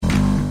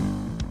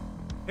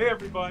Hey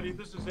everybody,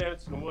 this is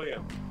Anson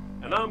Williams,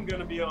 and I'm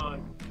going to be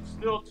on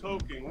Still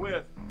Toking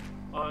With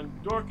on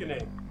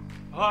Dorkening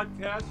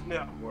Podcast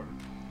Network.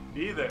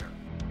 Be there.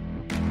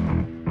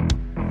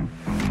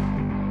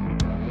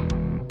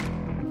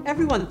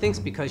 Everyone thinks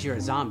because you're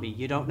a zombie,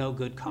 you don't know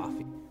good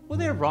coffee. Well,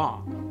 they're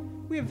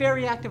wrong. We have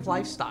very active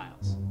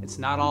lifestyles. It's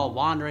not all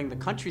wandering the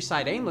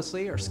countryside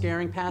aimlessly or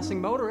scaring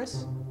passing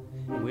motorists.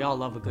 And we all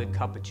love a good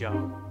cup of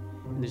joe.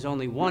 And there's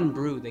only one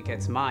brew that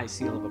gets my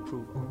seal of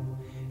approval.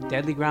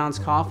 Deadly Grounds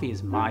coffee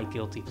is my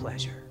guilty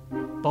pleasure.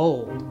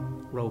 Bold,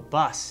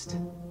 robust,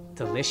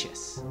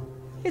 delicious.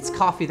 It's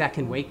coffee that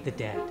can wake the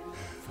dead.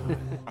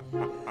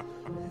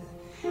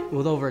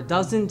 With over a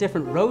dozen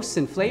different roasts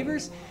and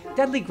flavors,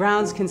 Deadly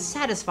Grounds can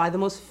satisfy the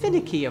most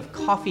finicky of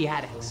coffee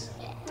addicts.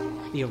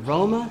 The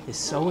aroma is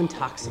so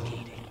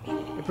intoxicating.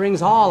 It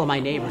brings all of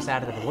my neighbors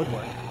out of the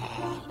woodwork.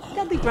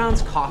 Deadly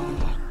Grounds coffee.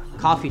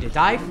 Coffee to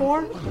die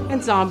for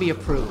and zombie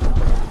approved.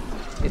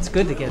 It's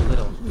good to get a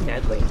little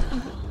deadly.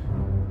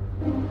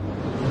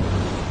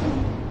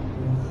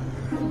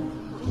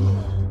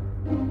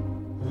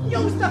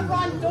 Use the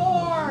front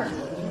door!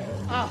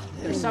 Oh,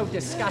 they're so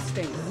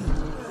disgusting.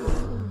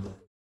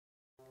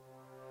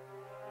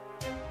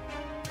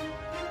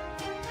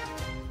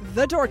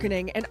 The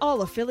Dorkening and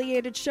all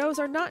affiliated shows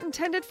are not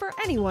intended for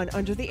anyone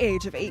under the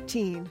age of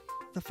 18.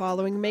 The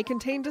following may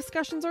contain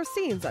discussions or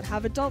scenes that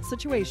have adult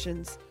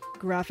situations,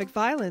 graphic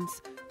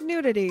violence,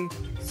 nudity,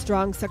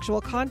 strong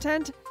sexual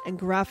content, and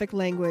graphic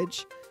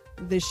language.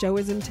 This show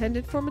is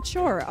intended for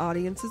mature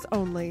audiences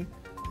only.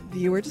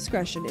 Viewer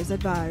discretion is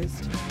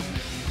advised.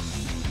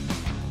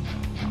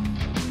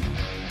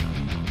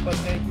 But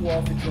thank you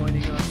all for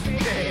joining us.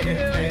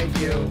 Thank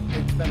you.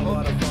 It's been a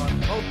lot of fun.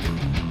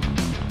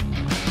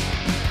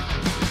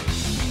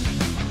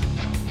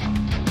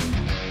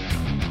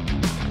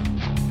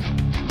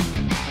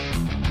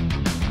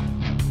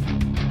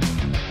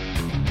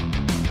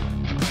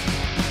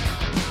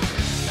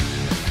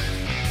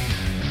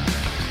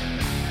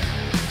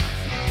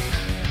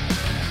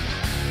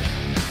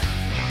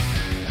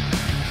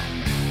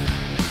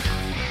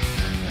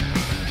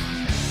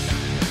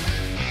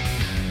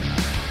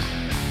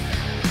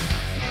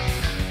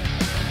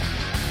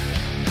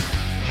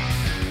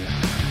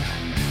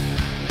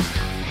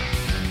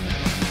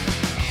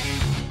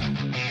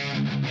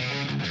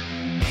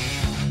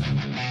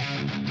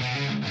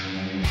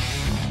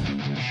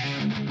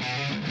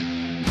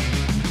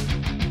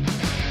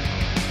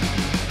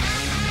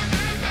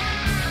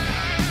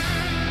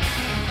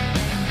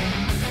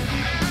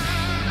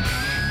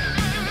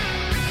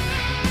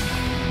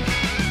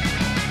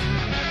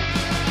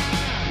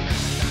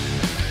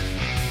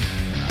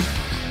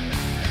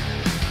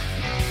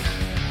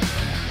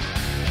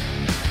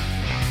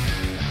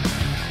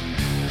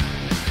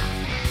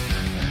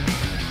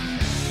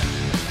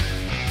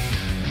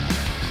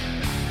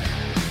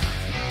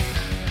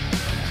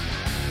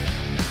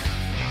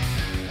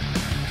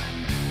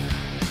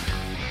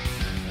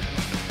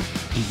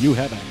 Do you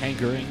have a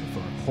hankering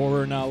for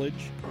horror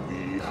knowledge?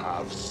 We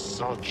have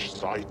such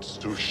sights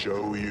to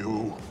show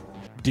you.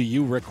 Do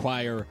you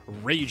require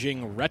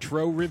raging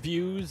retro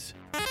reviews?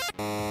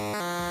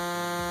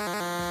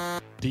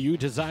 Do you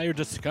desire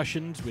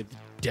discussions with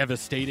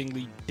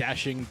devastatingly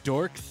dashing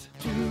dorks?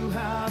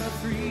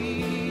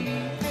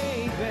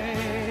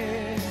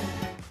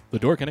 The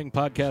Dorkening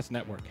Podcast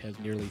Network has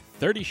nearly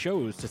 30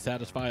 shows to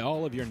satisfy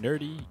all of your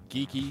nerdy,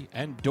 geeky,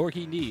 and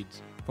dorky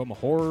needs. From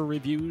horror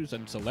reviews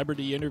and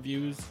celebrity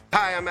interviews.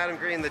 Hi, I'm Adam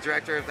Green, the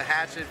director of the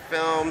Hatchet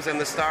films and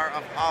the star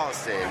of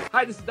Holliston.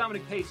 Hi, this is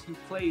Dominic Pace, who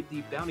played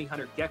the bounty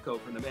hunter Gecko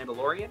from The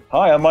Mandalorian.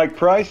 Hi, I'm Mike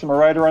Price. I'm a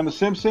writer on The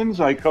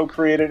Simpsons. I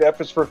co-created F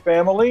is for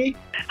Family.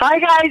 Hi,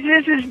 guys.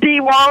 This is Dee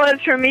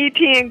Wallace from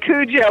E.T. and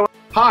Cujo.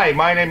 Hi,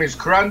 my name is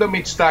Kurando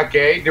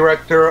Mitsutake,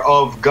 director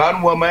of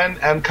Gunwoman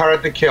and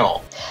Karate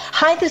Kill.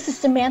 Hi, this is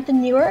Samantha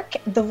Newark,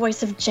 the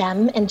voice of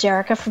Jem and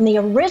Jerrica from the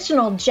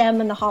original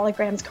Jem and the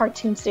Holograms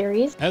cartoon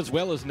series. As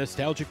well as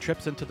nostalgic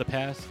trips into the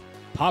past,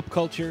 pop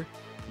culture,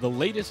 the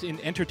latest in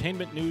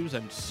entertainment news,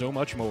 and so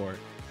much more.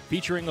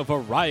 Featuring a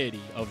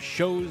variety of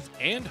shows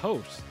and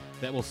hosts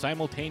that will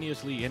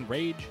simultaneously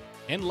enrage,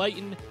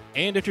 enlighten,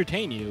 and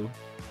entertain you.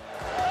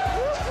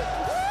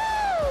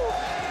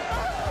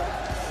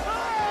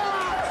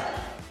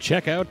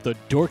 Check out the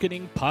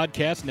Dorkening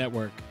Podcast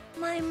Network.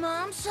 My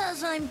mom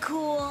says I'm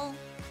cool.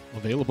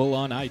 Available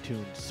on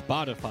iTunes,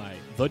 Spotify,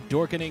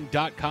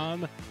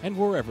 thedorkening.com, and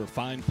wherever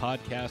fine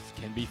podcasts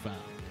can be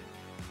found.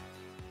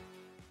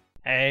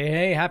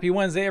 Hey, happy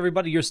Wednesday,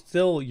 everybody. You're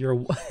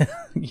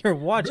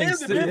watching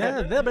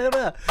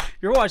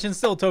You're watching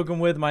Still Token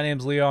With. My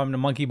name's Leo. I'm the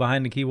monkey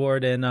behind the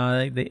keyboard, and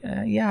I've been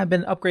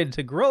upgraded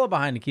to gorilla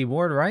behind the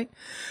keyboard, right?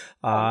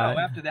 No,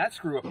 after that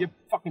screw up, you're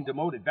fucking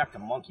demoted back to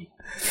monkey.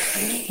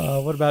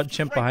 What about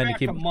chimp behind the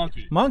keyboard?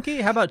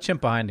 Monkey? How about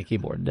chimp behind the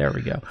keyboard? There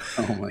we go.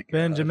 Oh my God.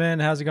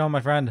 Benjamin, how's it going,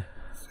 my friend?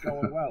 It's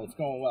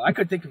going well. I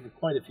could think of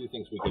quite a few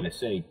things we could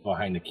say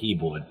behind the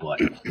keyboard, but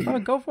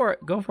go for it.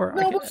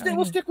 No,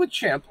 we'll stick with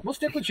chimp.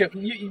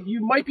 You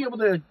might be able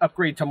to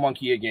upgrade to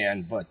monkey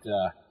again, but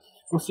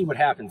We'll see what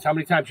happens. How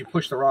many times you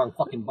push the wrong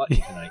fucking button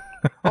tonight?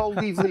 Oh,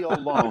 leave Leo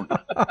alone.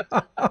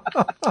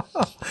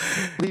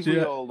 Leave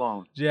Leo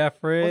alone.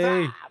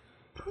 Jeffrey.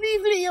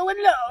 Leave Leo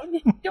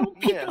alone. Don't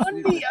pick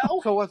on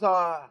Leo. So what's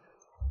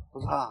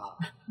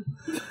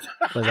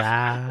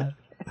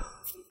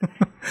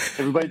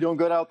everybody doing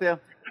good out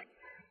there?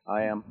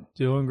 I am.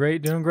 Doing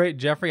great, doing great.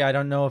 Jeffrey, I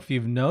don't know if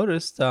you've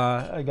noticed,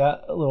 I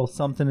got a little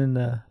something in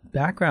the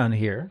background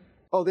here.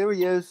 Oh, there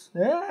he is.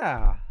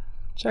 Yeah.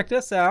 Check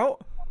this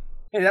out.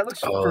 Hey, that looks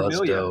familiar.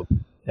 That's dope.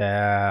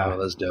 Yeah.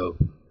 Oh, that's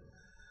dope.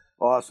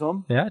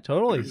 Awesome. Yeah,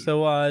 totally.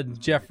 So,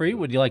 Jeffrey,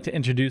 would you like to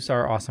introduce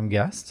our awesome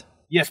guest?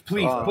 Yes,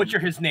 please. Butcher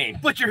his name.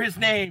 Butcher his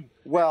name.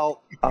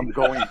 Well, I'm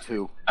going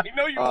to. I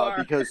know you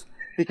are.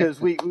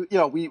 Because we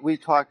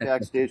talked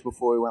backstage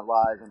before we went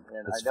live, and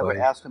I never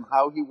asked him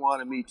how he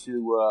wanted me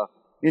to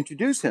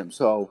introduce him.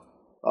 So,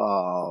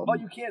 oh,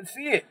 you can't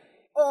see it.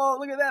 Oh,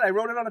 look at that! I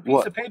wrote it on a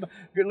piece of paper.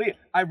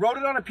 I wrote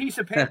it on a piece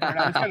of paper, and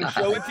I was going to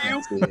show it to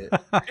you.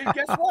 And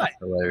guess what?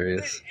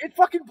 Hilarious. It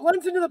fucking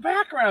blends into the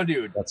background,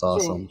 dude. That's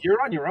awesome. So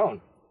you're on your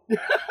own.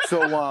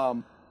 So,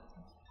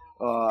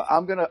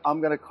 I'm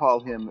gonna call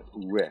him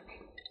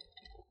Rick.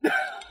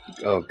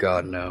 Oh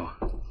God, no!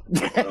 Oh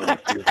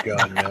dear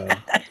God, no!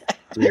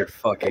 Dear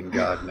fucking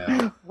God,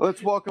 no!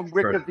 Let's welcome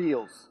Rick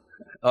Aviles.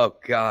 Oh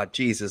God,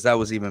 Jesus, that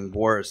was even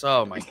worse.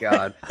 Oh my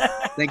God!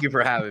 Thank you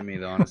for having me,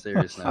 though. On a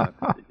serious note,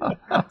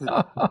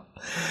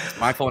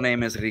 my full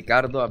name is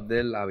Ricardo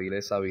Abdel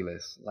Aviles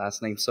Aviles.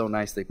 Last name so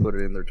nice they put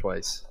it in there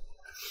twice.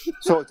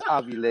 So it's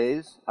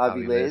Aviles.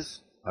 Aviles.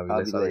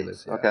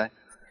 Yeah. Okay.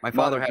 My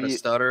father had a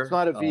stutter. It's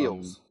not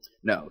Aviles.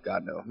 No,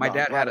 God, no. My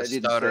dad had a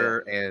stutter,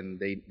 and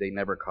they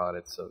never caught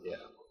it. So yeah,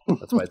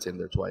 that's why it's in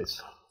there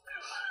twice.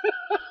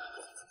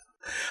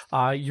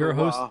 You're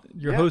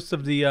host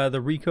of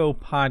the Rico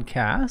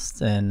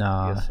podcast, and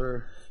yes,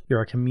 sir.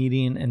 You're a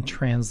comedian and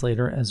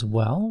translator as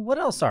well. What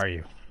else are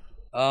you?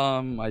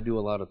 I do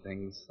a lot of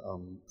things.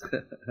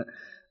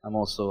 I'm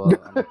also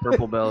I'm a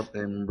purple belt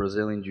in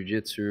Brazilian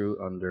Jiu-Jitsu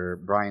under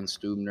Brian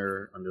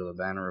Stubner, under the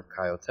banner of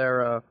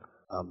Kyotera.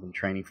 I've been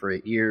training for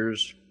 8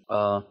 years.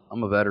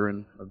 I'm a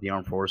veteran of the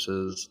armed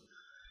forces.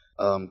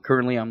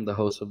 Currently, I'm the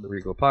host of the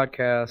Rico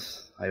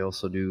podcast. I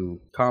also do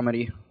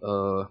comedy,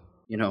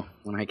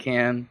 when I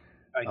can.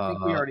 I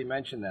think we already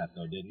mentioned that,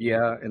 though, didn't we?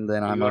 Yeah, and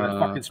then I'm going to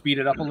fucking speed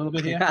it up a little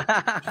bit here?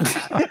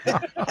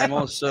 I'm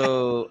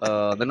also,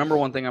 the number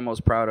one thing I'm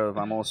most proud of,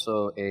 I'm not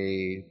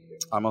a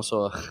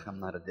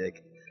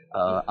dick.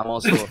 I'm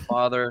also a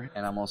father,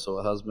 and I'm also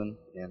a husband,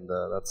 and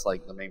that's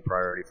like the main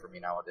priority for me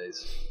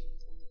nowadays.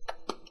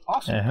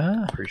 Awesome.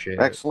 Yeah. Appreciate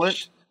it.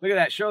 Excellent. Look at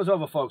that. Show's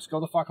over, folks. Go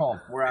the fuck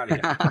home. We're out of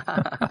here.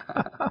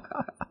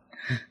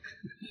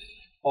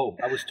 Oh,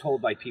 I was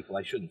told by people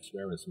I shouldn't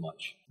swear as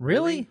much.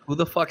 Really? Who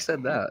the fuck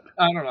said that?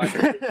 I don't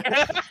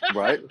know.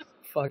 Right?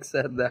 Fuck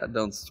said that.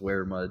 Don't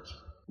swear much.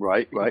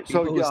 Right.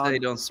 People who say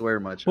don't swear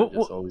much are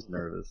just always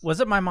nervous.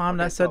 Was it my mom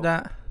that said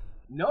that?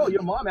 No,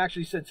 your mom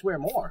actually said swear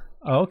more.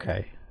 Oh,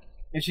 okay.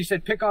 And she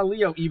said pick on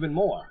Leo even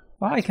more.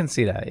 Well, I can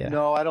see that, yeah.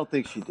 No, I don't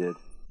think she did.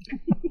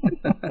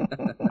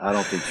 I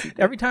don't think she did.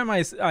 Every time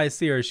I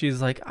see her,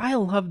 she's like, I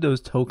love those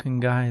token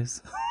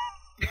guys.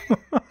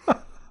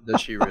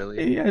 Does she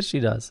really? Yeah, she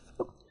does.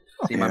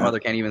 See, my mother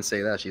can't even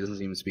say that. She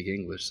doesn't even speak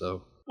English,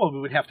 so. Well, we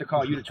would have to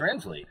call you to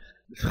translate.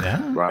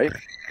 Yeah. Right?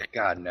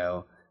 God,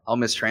 no. I'll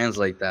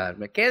mistranslate that.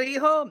 ¿Qué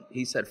dijo?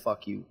 He said,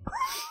 fuck you.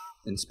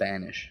 In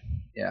Spanish.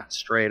 Yeah,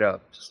 straight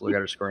up. Just look at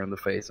her square in the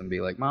face and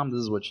be like, Mom, this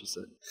is what she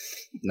said.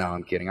 No,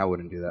 I'm kidding. I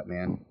wouldn't do that,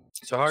 man.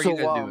 So how are you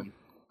guys doing?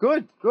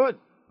 Good.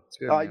 It's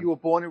good, you were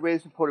born and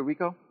raised in Puerto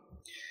Rico?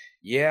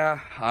 Yeah,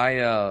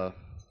 I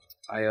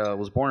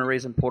was born and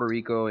raised in Puerto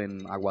Rico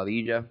in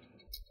Aguadilla.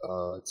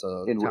 It's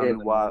a in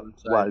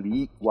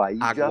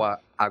Aguadilla.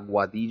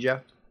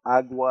 Aguadilla.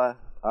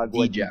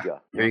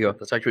 There you go.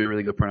 That's actually a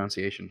really good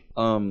pronunciation.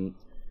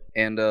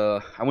 And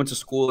I went to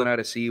school in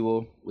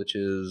Arecibo, which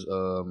is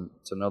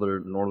it's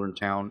another northern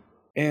town.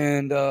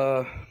 And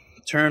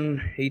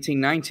turned 18,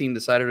 19,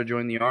 decided to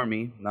join the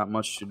army. Not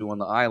much to do on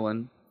the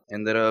island.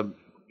 Ended up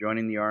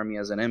joining the army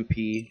as an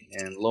MP,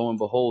 and lo and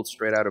behold,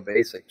 straight out of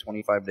basic,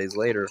 25 days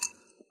later,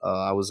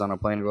 I was on a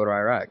plane to go to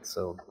Iraq.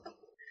 So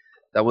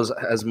that was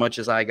as much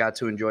as I got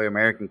to enjoy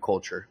American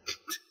culture.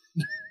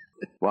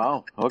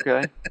 Wow.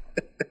 Okay.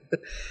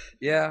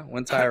 Yeah,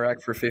 went to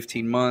Iraq for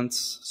 15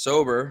 months,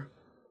 sober,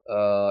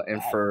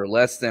 and for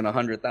less than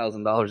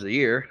 $100,000 a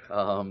year.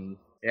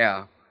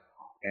 Yeah,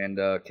 and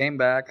came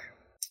back.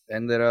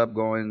 Ended up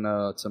going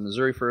to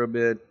Missouri for a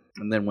bit,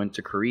 and then went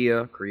to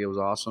Korea. Korea was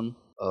awesome.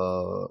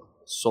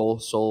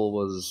 Seoul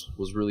was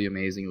really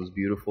amazing. It was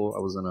beautiful. I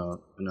was in a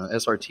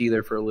SRT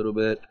there for a little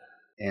bit,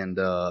 and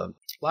a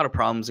lot of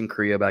problems in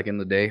Korea back in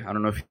the day. I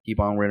don't know if you keep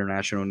on with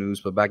international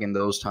news, but back in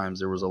those times,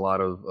 there was a lot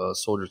of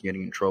soldiers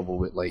getting in trouble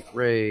with like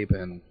rape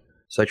and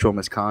sexual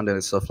misconduct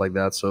and stuff like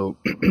that. So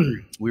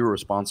we were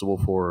responsible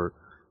for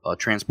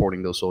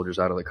transporting those soldiers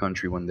out of the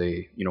country when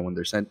they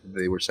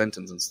were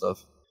sentenced and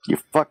stuff. You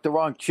fucked the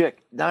wrong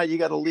chick. Now you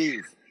got to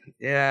leave.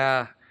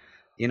 Yeah.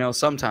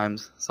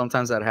 Sometimes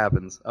that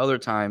happens. Other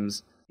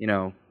times,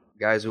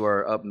 guys who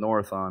are up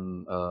north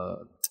on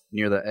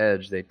near the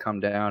edge, they'd come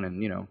down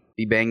and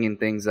be banging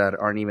things that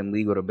aren't even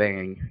legal to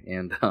bang,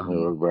 and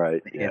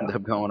end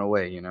up going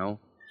away.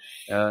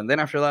 And then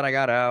after that, I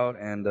got out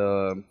and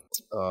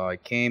I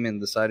came and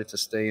decided to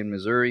stay in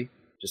Missouri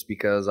just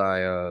because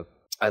I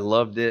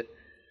loved it,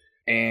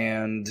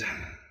 and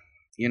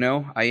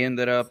I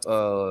ended up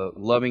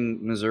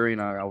loving Missouri,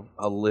 and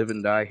I'll live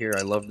and die here.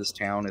 I love this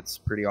town. It's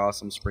pretty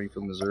awesome,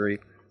 Springfield, Missouri.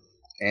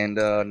 And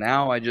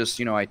now I just,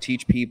 I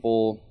teach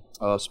people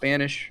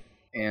Spanish,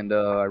 and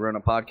I run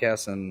a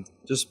podcast, and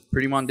just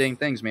pretty mundane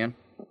things, man.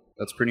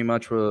 That's pretty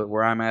much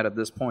where I'm at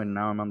this point. And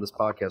now I'm on this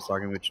podcast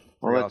talking with.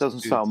 Well, that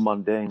doesn't sound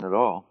mundane at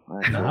all.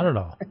 Not at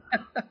all.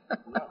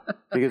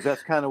 Because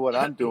that's kind of what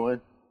I'm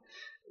doing.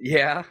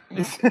 Yeah.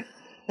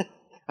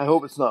 I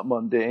hope it's not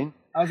mundane.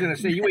 I was going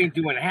to say, you ain't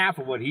doing half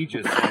of what he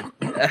just said.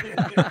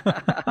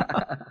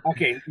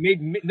 Okay,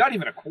 maybe not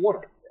even a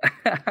quarter.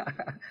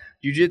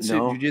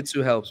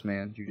 Jiu-jitsu helps,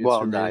 man.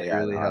 Jiu-jitsu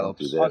really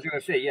helps. I was going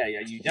to say,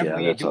 you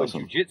definitely ain't doing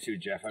jiu-jitsu,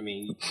 Jeff. I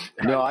mean,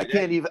 no, I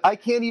can't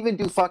even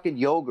do fucking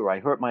yoga. I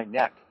hurt my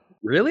neck.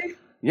 Really?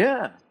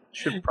 Yeah.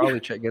 Should probably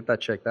get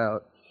that checked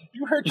out.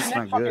 You hurt your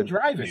neck fucking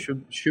driving.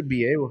 Should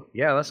be able.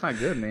 Yeah, that's not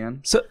good,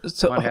 man. So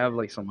might have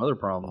like some other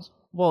problems.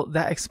 Well,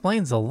 that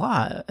explains a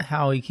lot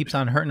how he keeps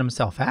on hurting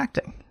himself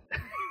acting.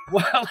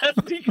 Well, that's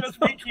because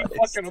we keep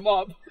fucking him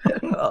up.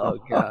 Oh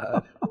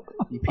God,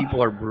 you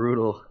people are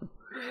brutal.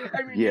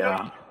 I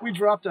mean, we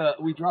dropped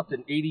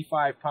an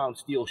 85-pound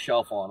steel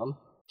shelf on him.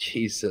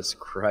 Jesus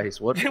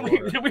Christ, what? Then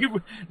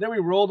we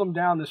rolled him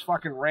down this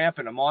fucking ramp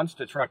in a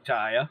monster truck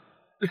tire.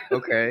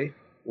 Okay,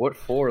 what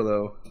for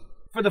though?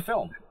 For the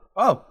film.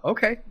 Oh,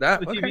 okay. The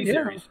TV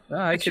series.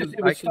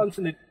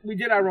 We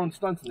did our own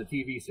stunts in the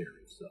TV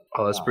series. So.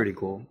 Oh, that's pretty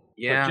cool.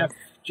 Yeah.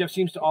 Jeff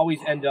seems to always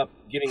end up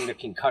getting the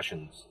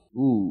concussions.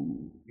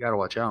 Ooh, you gotta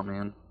watch out,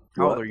 man.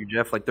 How old are you,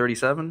 Jeff? Like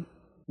 37?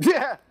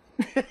 Yeah.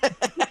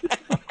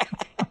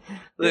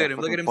 Look at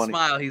him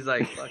smile. He's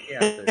like, fuck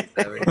yeah, I'm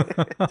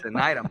 37.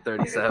 Tonight I'm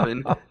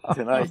 37.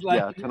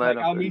 Tonight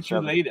I'll meet you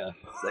later.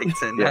 It's like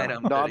tonight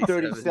I'm 37. No, I'm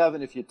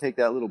 37 if you take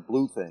that little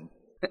blue thing.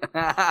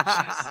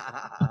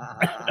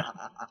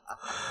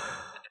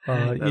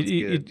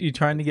 You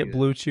trying to get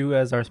Blue Chew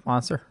as our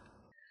sponsor?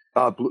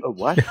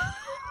 What?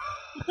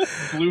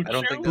 Blue I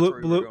don't think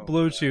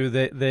Blue Chew.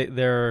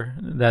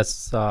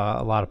 That's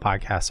a lot of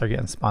podcasts are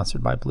getting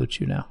sponsored by Blue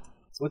Chew now.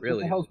 What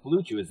the hell's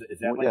Blue Chew? Is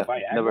that like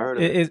Viagra? Never heard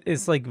of it.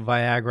 It's like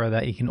Viagra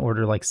that you can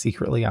order like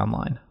secretly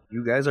online.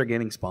 You guys are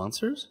getting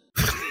sponsors?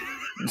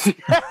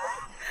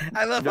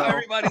 I love how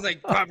everybody's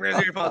like,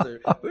 "Here's your sponsor.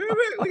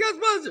 We got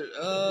sponsors."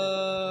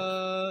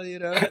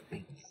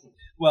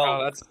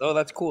 Well,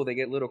 that's cool. They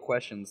get little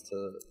questions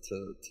to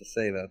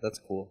say that. That's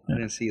cool. I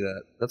didn't see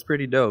that. That's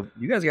pretty dope.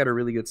 You guys got a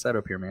really good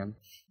setup here, man.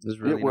 This is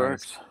really it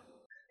works. Nice.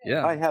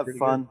 Yeah, I have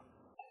fun. Good.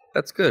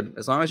 That's good,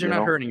 as long as you're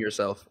not hurting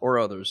yourself or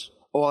others.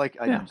 Oh, I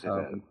didn't say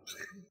that.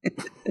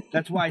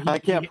 That's why I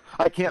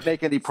can't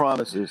make any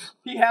promises.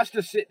 He has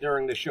to sit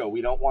during the show.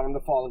 We don't want him to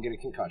fall and get a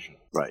concussion.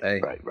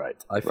 Right.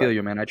 I feel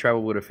you, man. I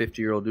travel with a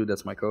 50-year-old dude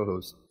that's my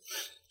co-host.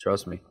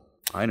 Trust me,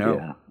 I know.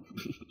 Yeah.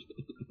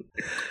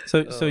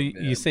 So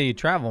you say you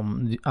travel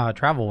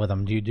with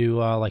him. Do you do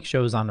like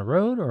shows on the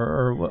road,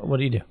 or what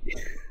do you do?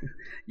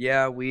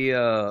 Yeah, we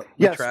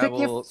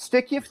travel.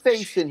 Stick your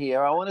face in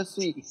here. I want to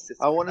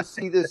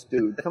see this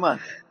dude. Come on.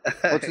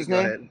 What's his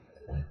name?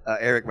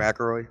 Eric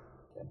McElroy.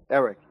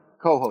 Eric,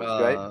 co-host,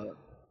 right?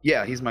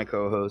 Yeah, he's my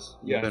co-host.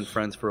 Yes. We've been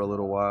friends for a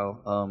little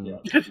while.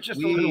 Just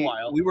a little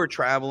while. We were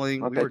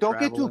traveling. Okay, don't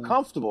get too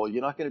comfortable.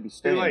 You're not going to be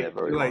staying there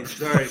very long.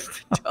 Sorry.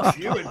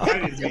 You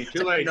invited me.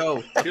 Too late.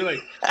 No. Too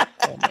late.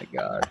 Oh my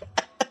God.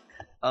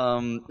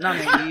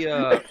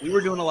 We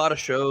were doing a lot of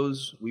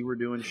shows. We were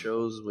doing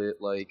shows with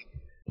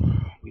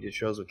we did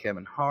shows with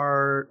Kevin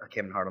Hart.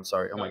 I'm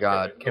sorry. Oh my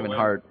God, Kevin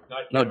Hart.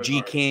 No,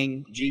 G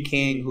King,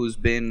 who's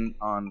been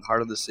on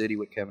Heart of the City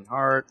with Kevin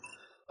Hart.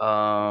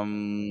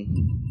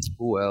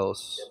 Who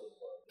else?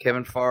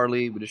 Kevin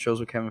Farley. We did shows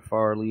with Kevin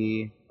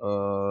Farley.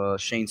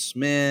 Shane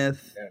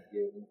Smith.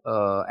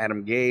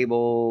 Adam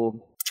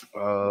Gable.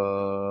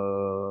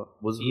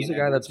 Who's the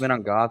guy that's been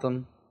on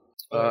Gotham?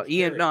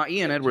 Ian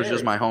Edwards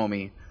is my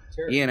homie.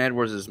 Ian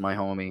Edwards is my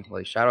homie.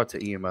 Like, shout out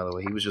to Ian, by the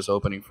way. He was just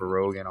opening for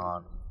Rogan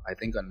on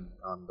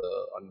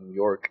New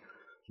York.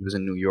 He was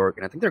in New York,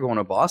 and I think they're going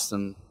to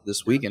Boston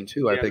this weekend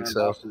too. I think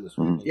so.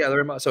 Yeah,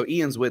 they're so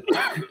Ian's with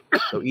them.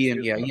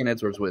 Ian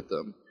Edwards with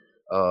them.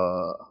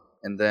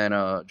 And then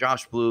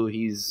Josh Blue,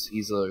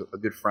 he's a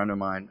good friend of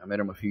mine. I met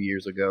him a few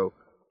years ago.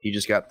 He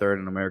just got third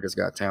in America's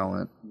Got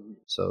Talent.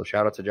 So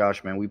shout out to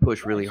Josh, man. We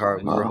pushed really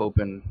hard. We were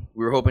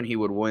hoping he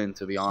would win,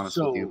 to be honest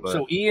with you. But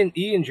so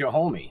Ian's your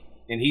homie,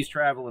 and he's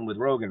traveling with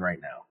Rogan right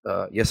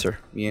now. Yes, sir.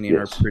 Me and Ian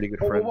are pretty good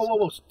friends.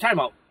 Whoa. Time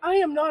out. I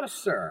am not a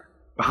sir.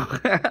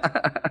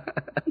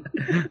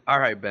 All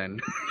right, Ben.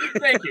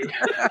 Thank you.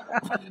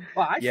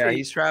 Well,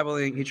 he's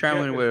traveling. He's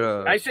traveling with.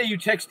 I say you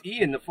text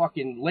Ian the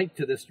fucking link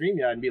to the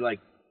StreamYard and be like,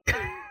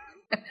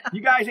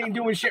 "You guys ain't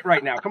doing shit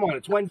right now. Come on,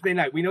 it's Wednesday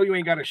night. We know you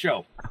ain't got a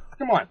show.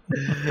 Come on."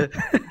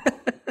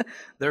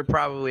 They're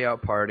probably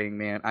out partying,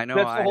 man. I know.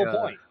 That's the whole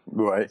point.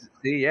 Right.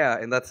 See, yeah,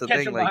 and that's the Catch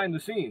thing. them Like, behind the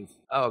scenes.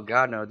 oh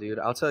God, no, dude.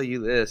 I'll tell you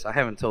this. I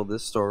haven't told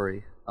this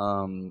story.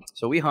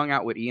 So we hung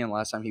out with Ian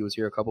last time he was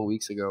here a couple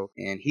weeks ago,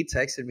 and he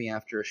texted me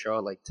after a show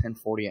at like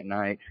 10:40 at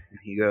night, and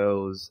he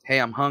goes, "Hey,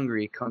 I'm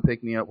hungry. Come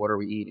pick me up. What are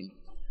we eating?"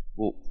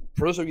 Well,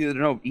 for those of you that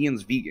don't know,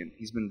 Ian's vegan.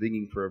 He's been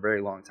vegan for a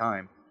very long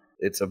time.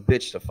 It's a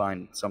bitch to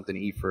find something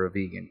to eat for a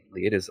vegan.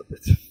 Like, it's a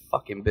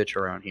fucking bitch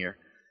around here.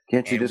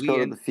 Can't you just go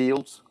to the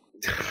fields?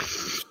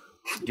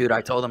 Dude,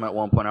 I told him at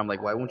one point, I'm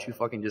like, why won't you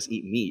fucking just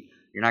eat meat?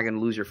 You're not going to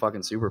lose your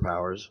fucking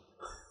superpowers.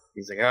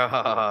 He's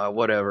like,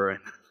 whatever. And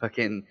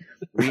fucking,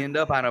 we end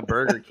up on a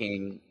Burger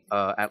King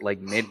at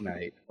like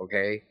midnight,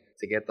 okay,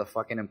 to get the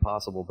fucking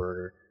Impossible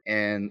Burger.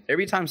 And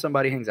every time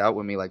somebody hangs out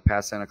with me, like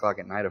past 10 o'clock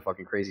at night, a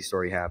fucking crazy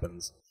story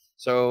happens.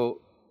 So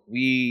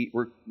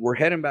we're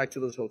heading back to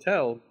this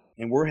hotel,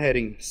 and we're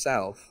heading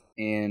south,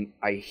 and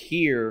I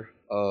hear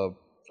a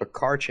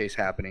car chase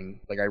happening.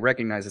 Like, I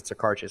recognize it's a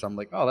car chase. I'm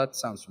like, oh, that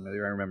sounds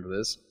familiar. I remember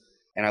this.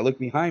 And I look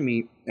behind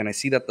me, and I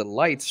see that the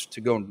lights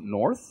to go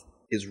north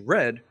is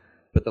red,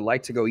 but the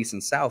light to go east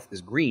and south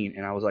is green.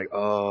 And I was like,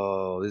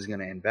 oh, this is going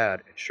to end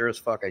bad. And sure as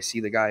fuck, I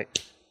see the guy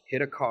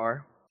hit a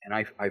car, and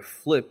I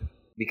flip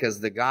because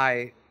the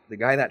guy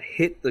that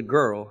hit the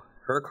girl,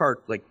 her car,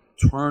 like,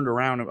 turned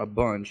around a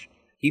bunch.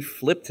 He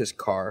flipped his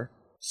car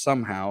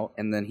somehow,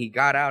 and then he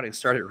got out and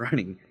started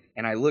running.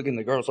 And I look, and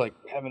the girl's like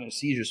having a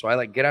seizure. So I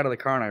like get out of the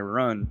car and I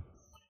run,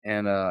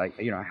 and I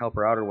help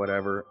her out or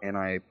whatever. And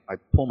I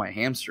pull my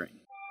hamstring,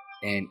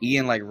 and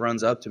Ian like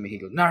runs up to me. He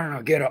goes,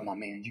 "No, get up, my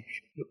man!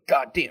 You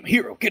goddamn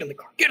hero! Get in the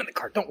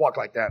car! Don't walk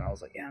like that!" And I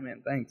was like, "Yeah,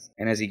 man, thanks."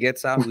 And as he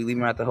gets out, we leave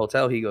him at the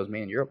hotel. He goes,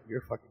 "Man, you're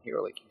a fucking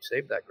hero! Like, you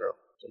saved that girl."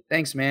 I was like,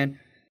 "Thanks, man."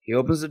 He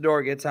opens the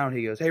door, gets out, and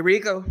he goes, "Hey,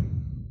 Rico."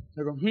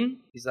 I go,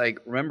 He's like,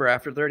 "Remember,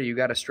 after 30, you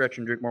got to stretch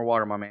and drink more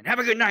water, my man. Have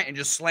a good night," and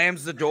just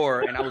slams the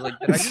door. And I was like,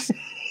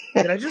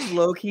 Did I just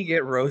low-key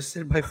get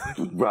roasted by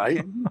fucking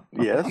right?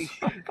 Yes.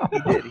 He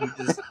did.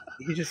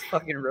 He just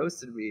fucking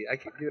roasted me.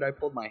 I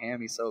pulled my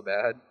hammy so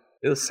bad.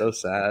 It was so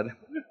sad.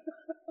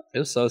 It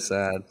was so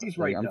sad. He's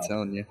right. I'm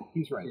telling you.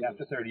 He's right.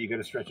 After 30, you got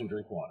to stretch and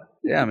drink water.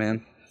 Yeah,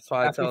 man. That's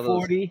why after I tell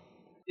 40,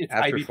 it's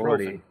after ibuprofen.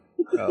 40.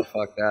 Oh,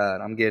 fuck that.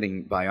 I'm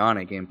getting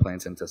bionic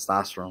implants and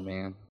testosterone,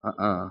 man.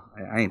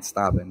 I ain't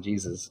stopping.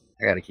 Jesus.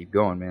 I got to keep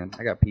going, man.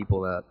 I got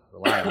people that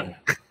rely on me.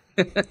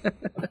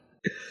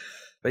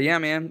 But yeah,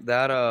 man,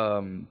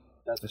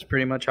 that's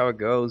pretty much how it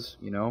goes,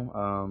 you know.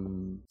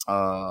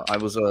 I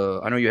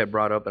know you had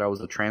brought up that I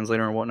was a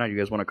translator and whatnot. You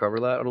guys want to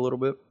cover that a little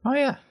bit? Oh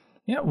yeah,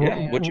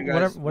 What you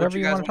guys want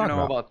to talk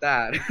about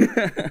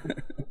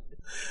that?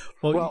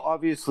 Well,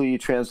 obviously you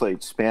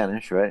translate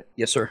Spanish, right?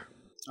 Yes, sir.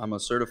 I'm a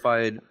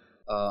certified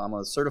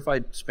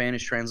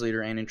Spanish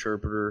translator and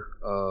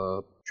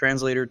interpreter.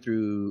 Translator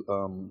through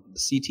the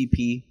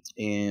CTP,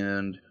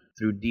 and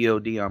through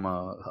DoD, I'm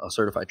a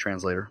certified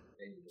translator.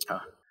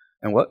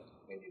 And what?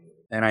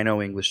 And I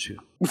know English too.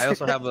 I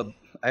also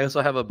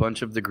have a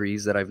bunch of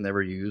degrees that I've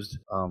never used.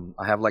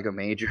 I have like a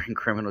major in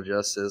criminal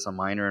justice, a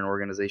minor in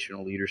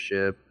organizational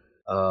leadership,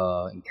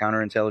 in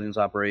counterintelligence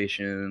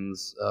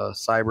operations,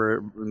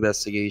 cyber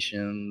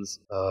investigations,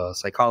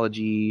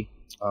 psychology,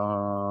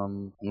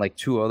 and like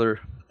 2 other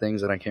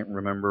things that I can't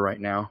remember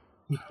right now.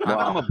 Wow.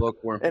 I'm a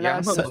bookworm. And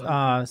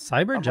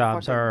cyber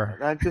jobs are.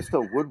 I'm just a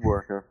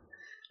woodworker.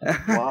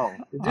 Wow,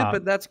 dude,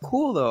 but that's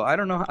cool though. I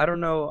don't know.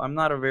 I'm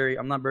not very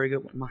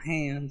good with my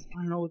hands. I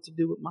don't know what to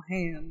do with my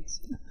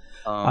hands.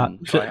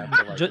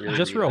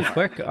 Just real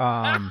quick,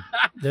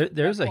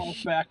 there's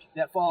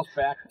that falls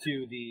back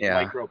to the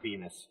micro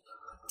penis.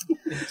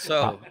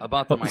 So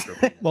about the micro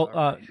penis. Well,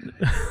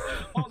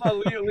 hold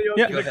on, Leo.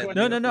 Yeah,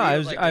 no.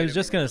 I was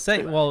just gonna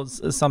say, well,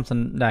 it's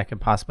something that could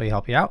possibly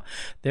help you out.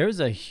 There's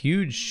a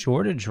huge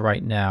shortage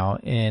right now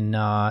in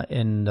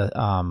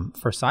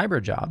for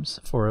cyber jobs,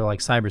 for like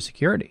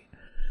cybersecurity.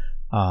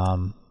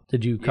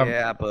 Did you cover?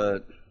 Yeah,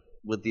 but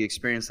with the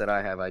experience that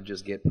I have, I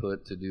just get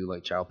put to do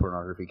like child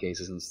pornography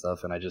cases and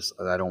stuff, and I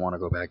don't want to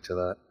go back to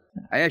that.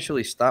 I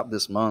actually stopped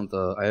this month.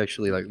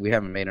 We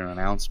haven't made an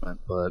announcement,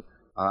 but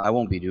I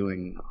won't be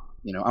doing.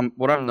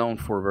 What I'm known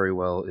for very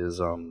well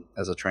is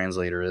as a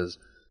translator is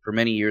for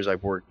many years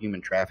I've worked human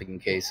trafficking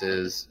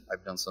cases.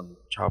 I've done some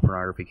child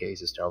pornography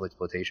cases, child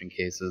exploitation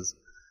cases,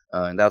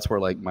 and that's where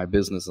like my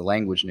business, the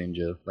Language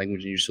Ninja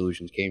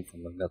Solutions came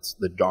from. Like, that's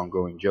the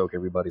ongoing joke.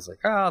 Everybody's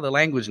like, the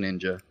Language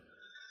Ninja,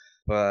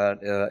 but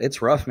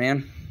it's rough,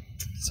 man.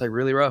 It's like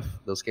really rough.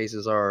 Those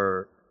cases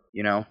are,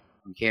 you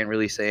can't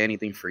really say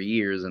anything for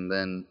years, and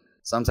then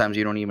sometimes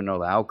you don't even know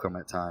the outcome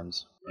at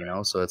times.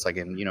 So it's like,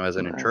 as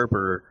an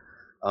interpreter,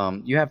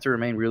 you have to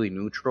remain really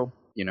neutral,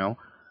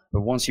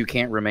 but once you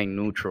can't remain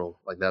neutral,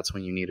 like that's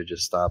when you need to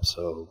just stop.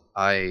 So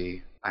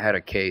I had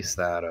a case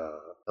that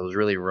was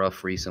really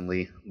rough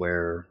recently,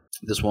 where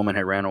this woman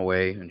had ran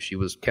away and she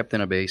was kept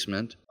in a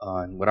basement,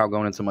 and without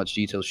going into much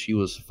detail, she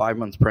was 5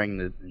 months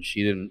pregnant and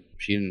she didn't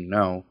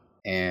know.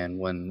 And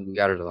when we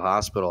got her to the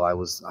hospital, I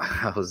was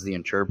the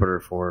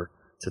interpreter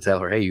to tell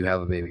her, hey, you have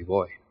a baby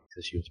boy,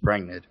 because she was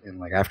pregnant. And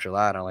like after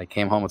that, I like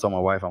came home and told my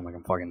wife, I'm like,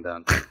 I'm fucking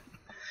done.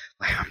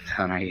 I'm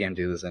done. I can't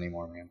do this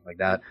anymore, man. Like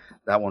that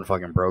one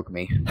fucking broke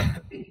me.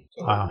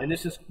 Wow. And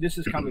this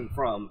is coming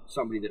from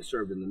somebody that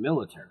served in the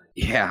military.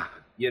 Yeah.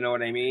 You know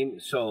what I mean?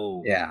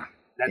 So Yeah.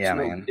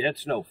 Man.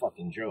 That's no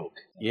fucking joke.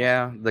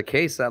 Yeah, the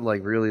case that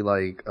like really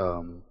like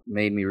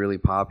made me really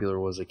popular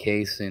was a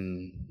case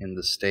in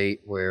the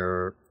state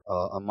where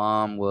a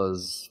mom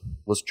was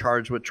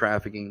charged with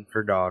trafficking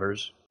her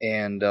daughters,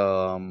 and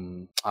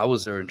I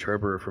was their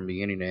interpreter from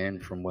beginning to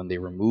end, from when they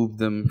removed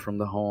them from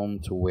the home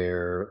to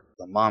where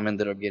the mom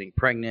ended up getting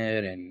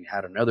pregnant and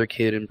had another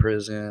kid in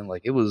prison.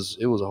 Like it was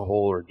a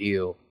whole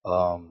ordeal.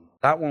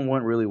 That one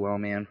went really well,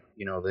 man.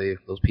 You know,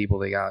 those people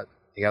they got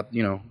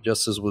you know,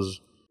 justice was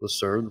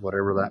served,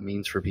 whatever that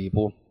means for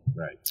people.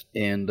 Right.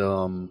 And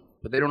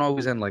but they don't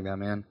always end like that,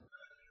 man.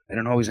 They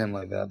don't always end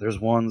like that. There's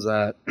ones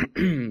that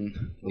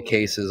the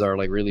cases are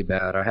like really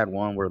bad. I had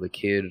one where the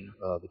kid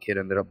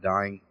ended up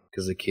dying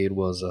because the kid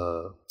was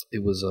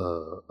it was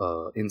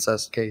a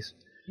incest case,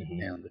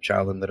 and the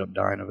child ended up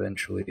dying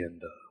eventually,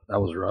 and that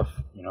was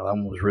rough. You know, that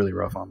one was really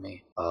rough on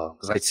me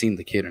because I'd seen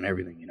the kid and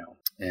everything, you know.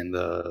 And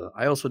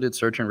I also did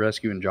search and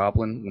rescue in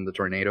Joplin when the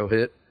tornado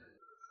hit.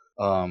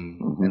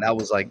 And that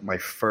was like my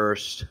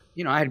first,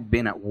 you know, I had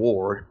been at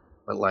war,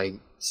 but like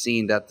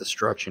seeing that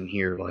destruction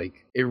here,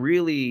 like it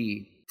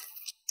really,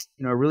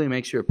 you know, it really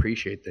makes you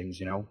appreciate things,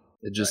 you know.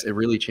 It just, it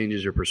really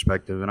changes your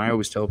perspective. And I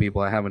always tell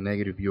people I have a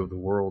negative view of the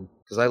world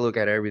because I look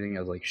at everything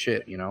as like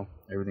shit, you know,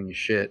 everything is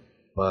shit.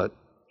 But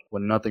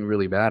when nothing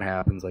really bad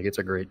happens, like it's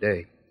a great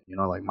day, you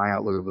know, like my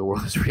outlook of the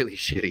world is really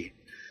shitty,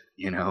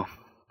 you know.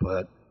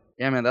 But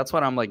yeah, man, that's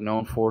what I'm like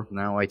known for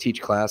now. I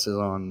teach classes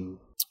on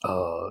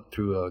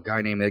through a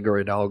guy named Edgar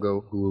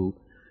Hidalgo, who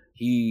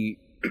he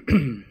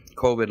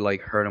COVID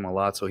like hurt him a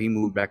lot, so he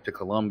moved back to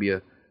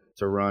Colombia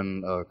to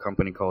run a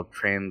company called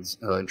Trans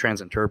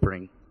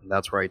Interpreting.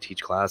 That's where I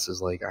teach classes.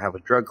 Like I have a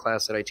drug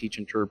class that I teach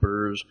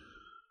interpreters,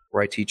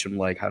 where I teach them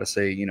like how to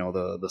say, you know,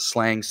 the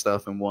slang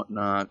stuff and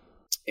whatnot.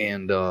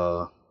 And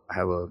I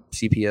have a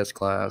CPS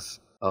class,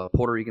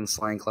 Puerto Rican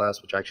slang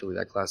class, which actually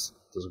that class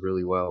does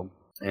really well.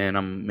 And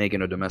I'm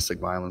making a domestic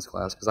violence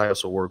class because I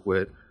also work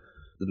with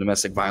the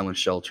domestic violence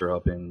shelter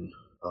up in,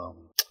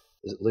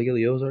 is it Lake of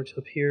the Ozarks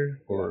up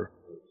here? Or,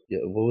 yeah,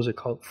 what was it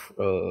called?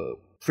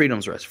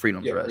 Freedom's Rest.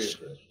 Freedom's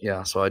Rest.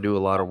 Yeah, so I do a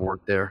lot of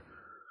work there.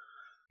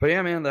 But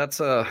yeah, man, that's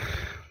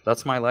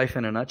my life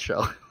in a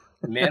nutshell.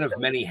 Man of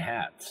many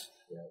hats.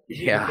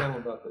 Yeah. Tell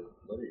them about the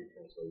letter you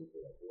translated for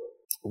that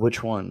boy.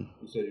 Which one?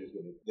 You said it was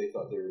gonna, they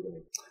thought they were going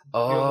to.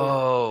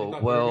 Oh,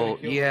 well,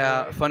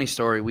 yeah, funny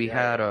story. We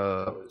had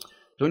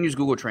don't use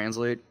Google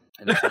Translate.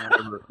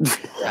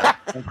 Yeah,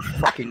 don't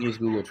fucking use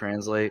Google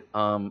Translate.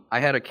 I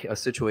had a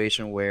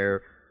situation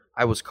where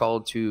I was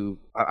called to.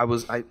 I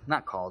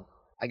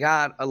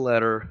got a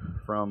letter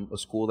from a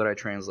school that I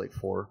translate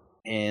for,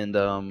 and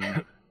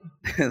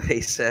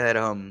they said,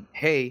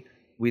 "Hey,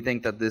 we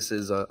think that this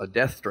is a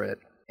death threat,"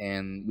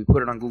 and we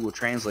put it on Google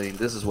Translate. And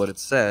this is what it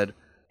said,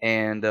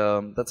 and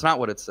that's not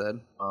what it said.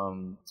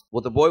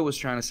 What the boy was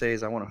trying to say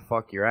is, "I want to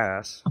fuck your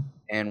ass."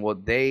 And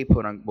what they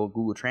put on, what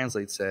Google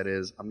Translate said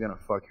is, "I'm going to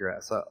fuck your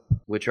ass up,"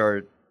 which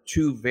are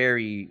two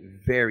very,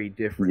 very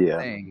different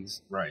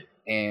things. Right.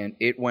 And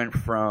it went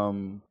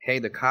from, hey,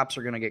 the cops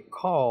are going to get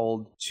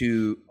called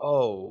to,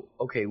 oh,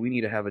 okay, we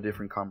need to have a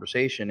different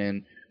conversation.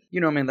 And, you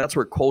know, man, that's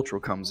where culture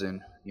comes in,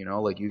 you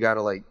know, like you got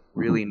to like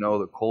really know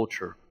the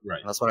culture. Right.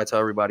 And that's what I tell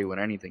everybody with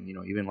anything, you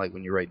know, even like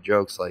when you write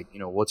jokes, like, you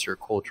know, what's your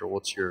culture?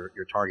 What's your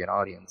target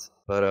audience?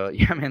 But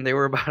yeah, man, they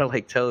were about to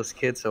like tell his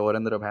kid. So what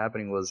ended up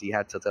happening was he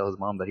had to tell his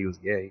mom that he was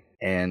gay.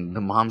 And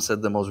the mom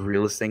said the most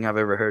realist thing I've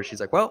ever heard. She's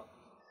like, well,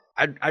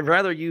 I'd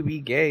rather you be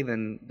gay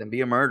than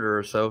be a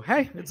murderer. So,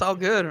 hey, it's all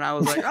good. And I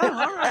was like, oh,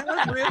 all right,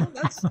 that's real.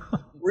 That's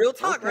real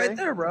talk right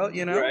there, bro.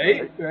 You know?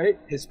 Right.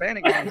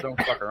 Hispanic moms don't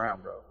fuck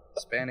around, bro.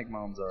 Hispanic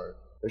moms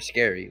they're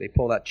scary. They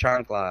pull that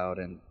chancla out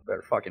and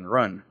better fucking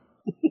run.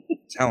 I'm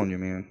telling you,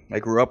 man. I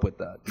grew up with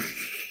that.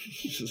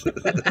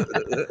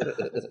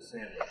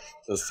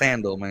 The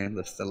sandal, man.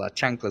 The la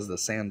chancla's the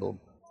sandal.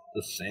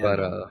 The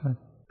sandal.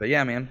 But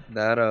yeah, man.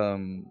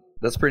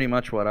 That's pretty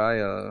much what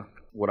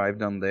I've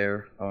done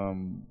there.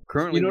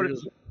 Currently,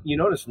 you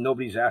notice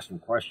nobody's asking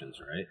questions,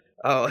 right?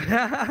 Oh,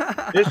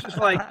 it's just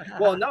like,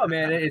 well, no,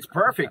 man, it's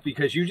perfect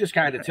because you just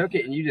kind of took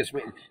it and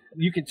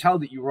you can tell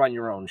that you run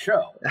your own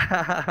show.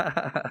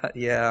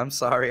 Yeah, I'm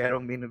sorry, I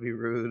don't mean to be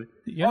rude.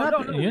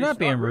 You're not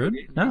being rude.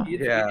 No.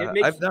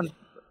 I've done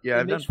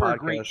for a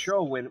great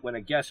show when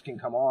a guest can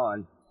come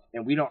on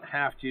and we don't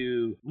have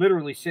to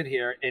literally sit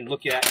here and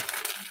look at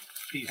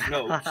these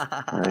notes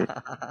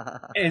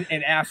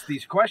and ask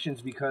these questions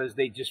because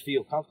they just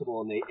feel comfortable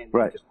and they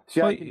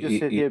See, I can just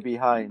sit here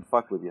behind and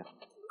fuck with you.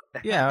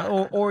 Yeah,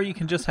 or you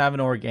can just have an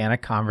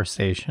organic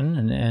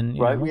conversation and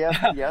you know. We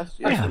have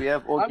we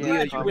have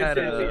organic.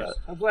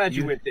 I'm glad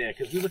you went there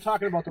because we were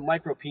talking about the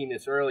micro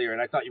penis earlier,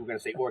 and I thought you were going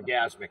to say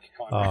orgasmic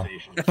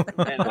conversation,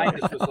 and I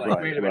just was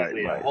like, wait a minute,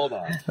 Leo, hold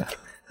on.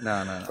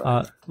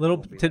 No.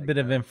 Little tidbit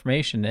of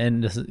information,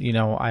 and this is,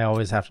 I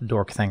always have to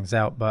dork things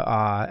out, but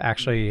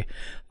actually,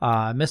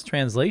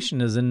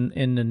 mistranslation is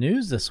in the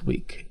news this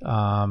week.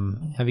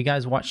 Have you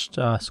guys watched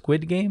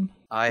Squid Game?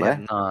 I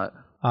have not.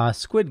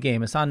 Squid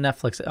Game. It's on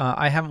Netflix.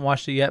 I haven't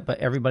watched it yet, but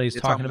everybody's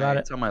talking about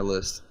it. It's on my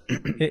list.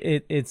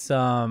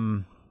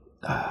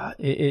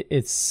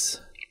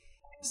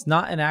 It's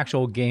not an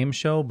actual game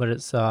show, but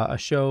it's a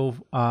show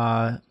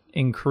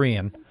in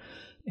Korean,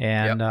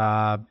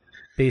 and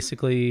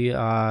basically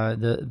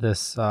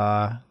this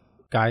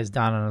guy's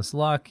down on his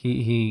luck.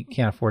 He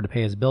can't afford to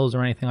pay his bills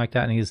or anything like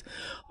that, and he's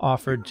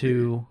offered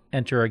to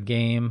enter a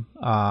game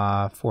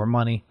for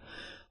money.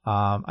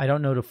 I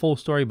don't know the full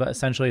story, but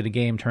essentially the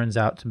game turns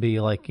out to be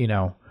like,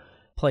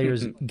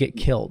 players get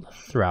killed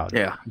throughout.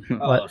 Yeah.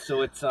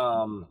 So it's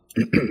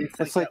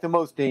it's like the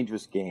most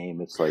dangerous game.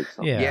 It's like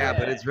something. Yeah,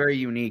 but it's very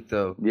unique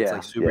though. It's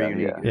like super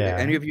unique. Yeah.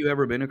 Any of you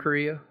ever been to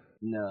Korea?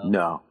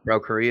 No.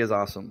 Bro, Korea is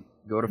awesome.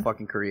 Go to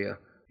fucking Korea.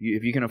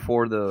 If you can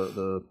afford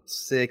the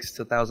 $6,000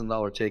 to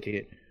 $1,000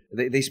 ticket,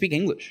 they speak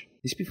English.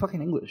 They speak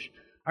fucking English.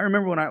 I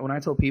remember when I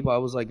told people I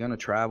was like gonna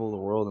travel the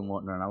world and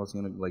whatnot, and I was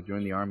gonna like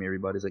join the army.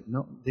 Everybody's like,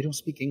 no, they don't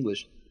speak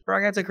English. Bro,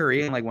 I got to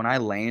Korea, and like when I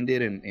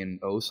landed in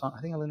Osan,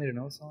 I think I landed in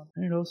Osan.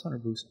 Osan or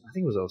Busan? I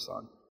think it was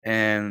Osan.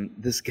 And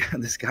this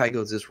guy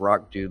goes, this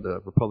rock dude,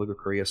 the Republic of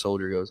Korea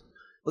soldier goes,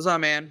 "What's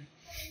up, man?"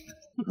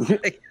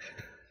 Like,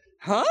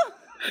 huh?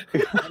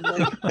 I'm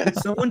like, did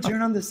someone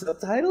turn on the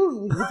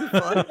subtitles? What the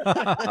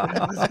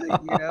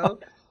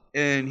fuck?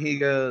 And he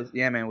goes,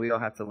 "Yeah, man, we all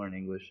have to learn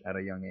English at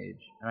a young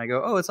age." And I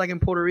go, "Oh, it's like in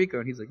Puerto Rico."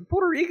 And he's like,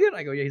 "Puerto Rican?"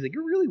 I go, "Yeah." He's like,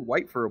 "You're really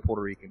white for a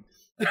Puerto Rican."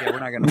 Yeah, we're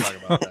not gonna talk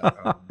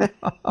about that.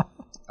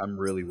 I'm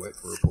really white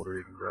for a Puerto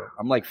Rican, bro.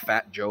 I'm like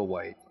Fat Joe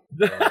white.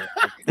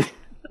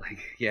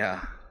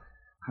 Yeah.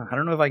 I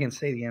don't know if I can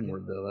say the N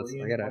word though.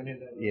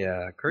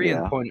 A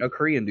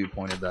Korean dude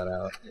pointed that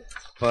out.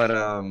 But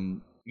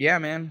yeah,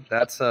 man,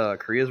 that's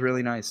Korea's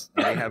really nice.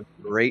 They have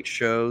great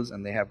shows,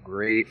 and they have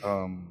great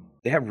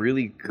they have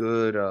really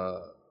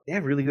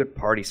good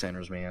party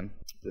centers, man.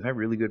 They have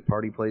really good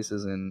party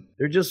places, and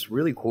they're just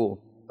really cool.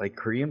 Like,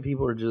 Korean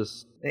people are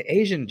just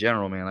Asian in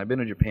general, man. I've been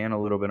to Japan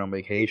a little bit on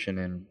vacation,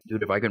 and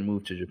dude, if I could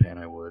move to Japan,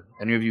 I would.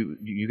 Any of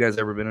you guys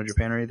ever been to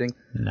Japan or anything?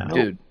 No.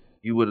 Dude,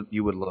 you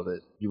would love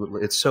it.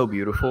 It's so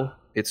beautiful.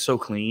 It's so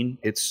clean.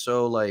 It's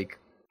so like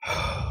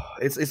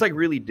it's like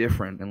really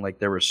different, and like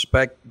the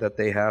respect that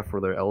they have for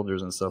their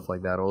elders and stuff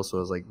like that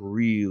also is like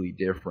really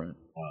different.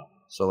 Wow.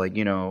 So like,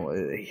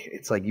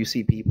 it's like you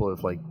see people,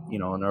 if like,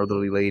 an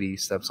elderly lady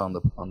steps on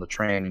the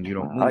train and you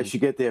don't move. I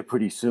should get there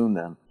pretty soon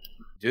then.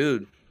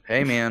 Dude,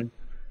 hey man, I'm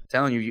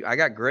telling you, I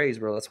got grays,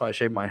 bro. That's why I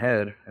shaved my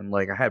head. And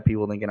like, I had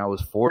people thinking I was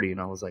 40, and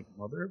I was like,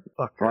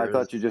 motherfucker. Well, I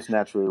thought you just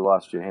naturally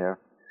lost your hair.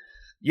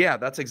 Yeah,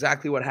 that's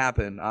exactly what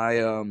happened. I,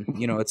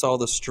 it's all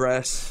the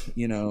stress,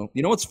 You know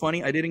what's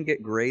funny? I didn't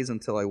get grays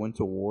until I went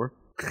to war.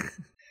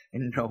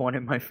 And no one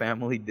in my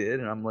family did.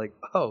 And I'm like,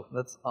 oh,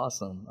 that's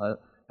awesome.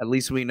 At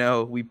least we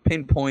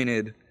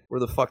pinpointed where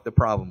the fuck the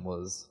problem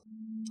was.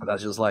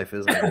 That's just life,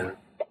 isn't it?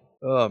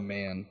 Oh,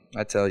 man.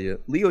 I tell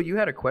you. Leo, you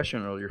had a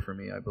question earlier for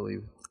me, I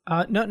believe.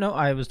 No,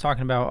 I was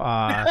talking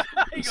about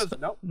he goes,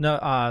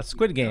 no.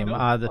 Squid Game.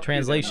 The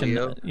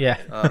translation. Yeah.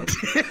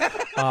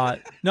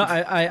 No,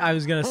 I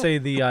was gonna say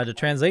the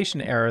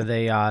translation error.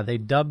 They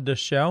dubbed the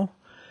show,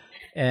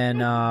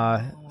 and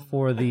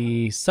for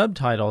the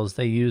subtitles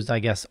they used, I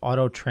guess,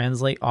 auto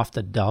translate off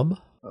the dub.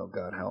 Oh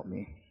God, help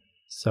me.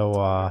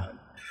 So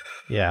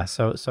yeah.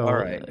 So all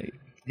right.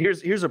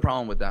 Here's a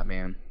problem with that,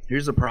 man.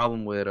 Here's the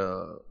problem with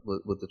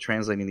the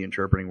translating, the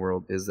interpreting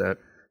world, is that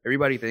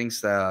everybody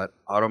thinks that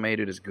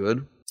automated is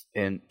good,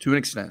 and to an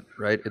extent,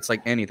 right? It's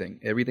like anything.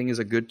 Everything is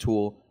a good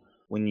tool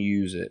when you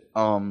use it.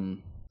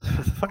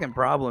 The fucking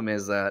problem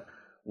is that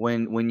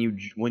when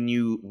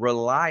you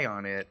rely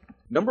on it,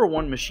 number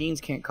one, machines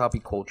can't copy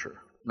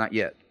culture. Not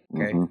yet.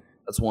 Okay? Mm-hmm.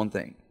 That's one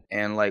thing.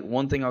 And like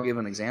one thing I'll give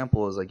an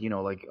example is like,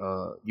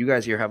 you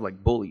guys here have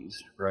like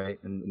bullies, right?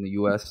 In the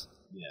US.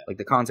 Yeah. Like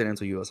the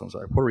continental US, I'm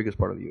sorry. Puerto Rico is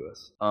part of the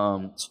US.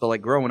 So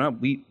like growing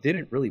up, we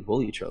didn't really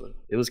bully each other.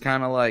 It was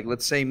kind of like,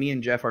 let's say me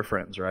and Jeff are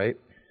friends, right?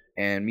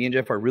 And me and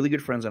Jeff are really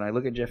good friends, and I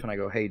look at Jeff and I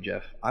go, "Hey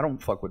Jeff, I don't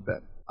fuck with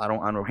Ben. I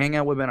don't hang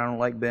out with Ben. I don't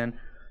like Ben."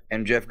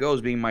 And Jeff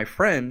goes, being my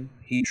friend,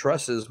 he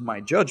trusts my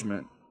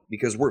judgment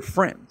because we're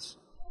friends.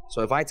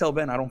 So if I tell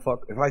Jeff I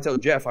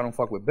don't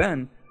fuck with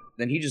Ben,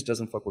 then he just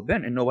doesn't fuck with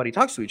Ben, and nobody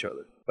talks to each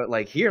other. But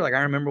like here, like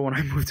I remember when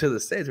I moved to the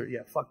States, where,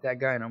 yeah, fuck that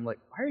guy, and I'm like,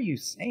 why are you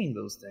saying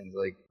those things?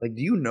 Like,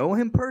 do you know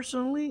him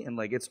personally? And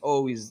like, it's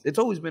always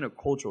been a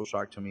cultural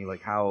shock to me,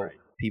 like how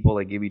people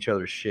like give each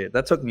other shit.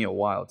 That took me a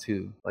while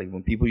too. Like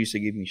when people used to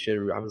give me shit,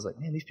 I was like,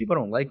 man, these people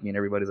don't like me, and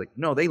everybody's like,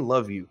 no, they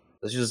love you.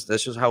 That's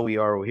just how we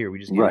are over here. We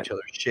just give each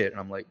other shit, and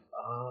I'm like,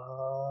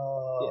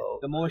 oh. Yeah,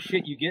 the more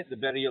shit you get, the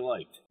better you're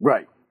liked.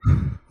 Right.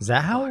 Is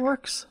that how it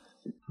works?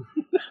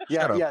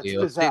 Yeah, Shut up,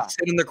 Leo.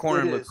 Sit in the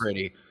corner and look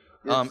pretty.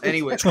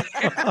 Anyway.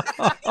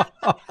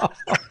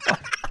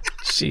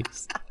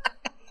 Jeez.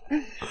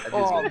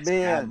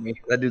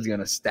 That dude's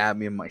gonna stab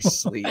me in my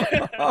sleep.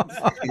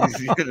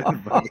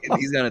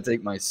 He's gonna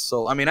take my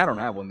soul. I mean, I don't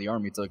have one. The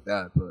army took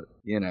that, but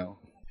you know.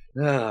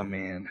 Oh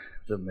man,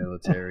 the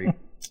military.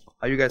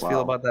 How you guys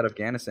feel about that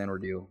Afghanistan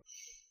ordeal?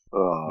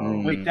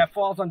 Wait, that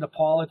falls under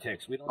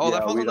politics. We don't. Oh,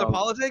 that falls under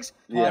politics?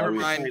 Yeah, Never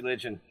mind.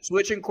 Religion.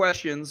 Switching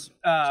questions.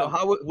 So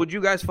how would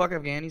you guys fuck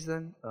Afghanis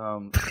then?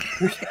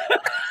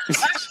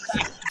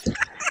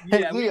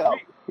 Hey, Leo,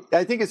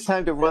 I think it's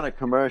time to run a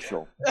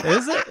commercial.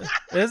 Is it?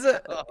 Is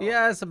it?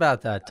 Yeah, it's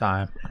about that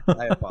time.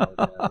 I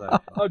apologize.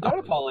 Oh, don't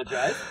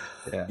apologize.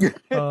 Yeah.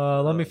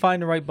 Let me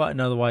find the right button,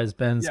 otherwise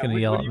Ben's gonna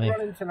yell at me. What are you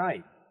running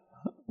tonight?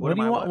 What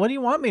do you want? What do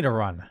you want me to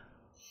run?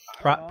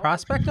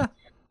 Prospector?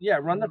 Yeah,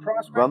 run the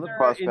prospector. Run the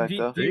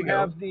prospector. Do you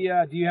have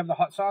the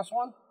hot sauce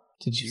one?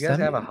 Did you guys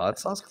send have me, a hot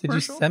sauce Did you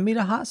commercial? send me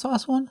the hot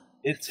sauce one?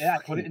 I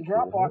put it in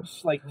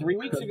Dropbox like 3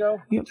 weeks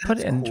ago. You put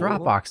it in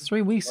Dropbox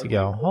 3 weeks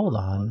ago. Hold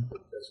on.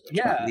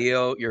 Yeah.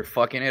 Leo, you're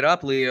fucking it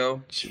up,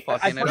 Leo.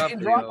 I put it in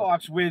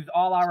Dropbox with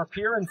all our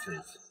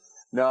appearances.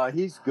 No,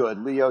 he's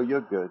good. Leo,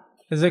 you're good.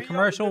 Is it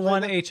commercial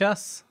one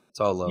HS? It's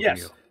all love.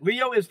 Yes,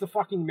 Leo. Leo is the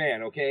fucking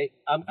man. Okay.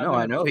 I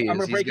know he is. I'm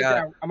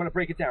gonna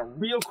break it down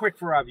real quick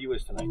for our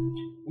viewers tonight.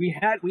 We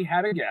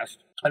had a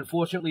guest.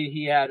 Unfortunately,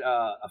 he had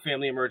a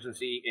family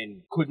emergency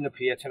and couldn't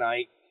appear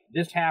tonight.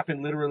 This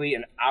happened literally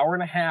an hour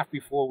and a half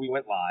before we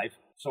went live.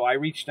 So I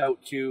reached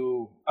out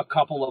to a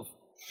couple of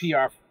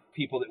PR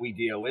people that we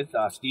deal with,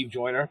 Steve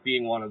Joyner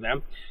being one of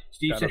them.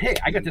 Steve said, "Hey,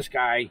 I got this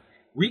guy,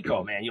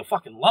 Rico, man. You'll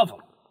fucking love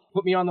him."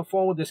 Put me on the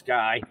phone with this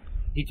guy.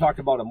 He talked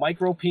about a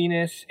micro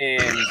penis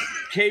and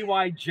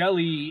KY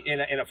jelly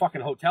in a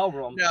fucking hotel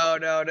room. No.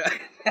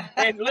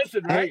 And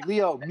listen, right? Hey,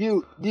 Leo,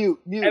 mute.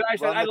 And I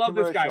said, I love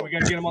this guy. We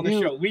got to get him on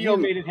the show. Leo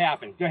made it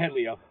happen. Go ahead,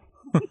 Leo.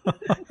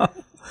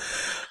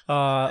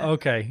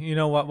 Okay. You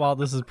know what? While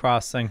this is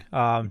processing,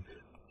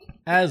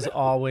 as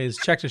always,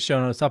 check the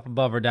show notes up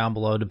above or down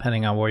below,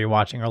 depending on where you're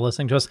watching or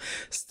listening to us.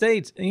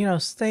 Stay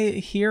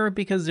here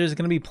because there's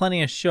going to be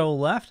plenty of show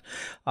left.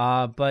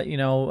 But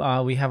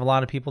we have a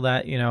lot of people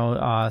that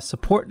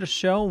support the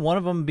show. One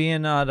of them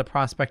being the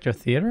Prospector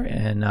Theater,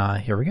 and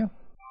here we go.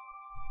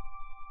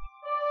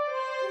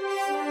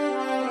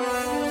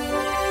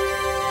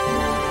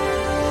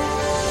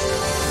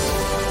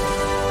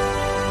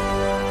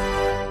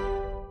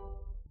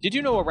 Did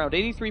you know around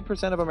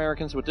 83% of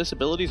Americans with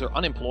disabilities are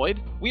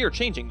unemployed? We are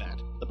changing that.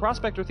 The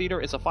Prospector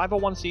Theater is a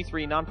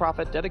 501c3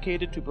 nonprofit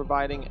dedicated to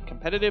providing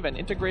competitive and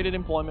integrated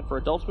employment for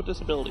adults with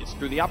disabilities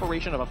through the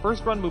operation of a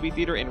first-run movie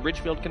theater in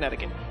Ridgefield,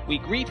 Connecticut. We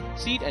greet,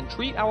 seat, and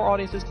treat our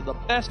audiences to the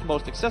best,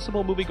 most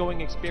accessible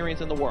movie-going experience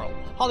in the world.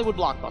 Hollywood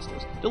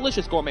blockbusters,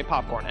 delicious gourmet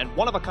popcorn, and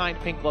one-of-a-kind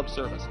pink glove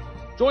service.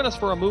 Join us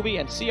for a movie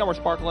and see our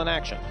sparkle in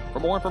action.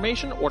 For more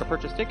information or to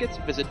purchase tickets,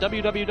 visit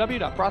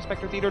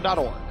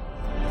www.prospectortheater.org.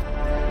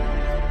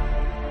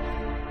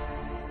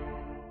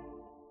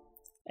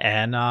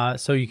 And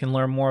so you can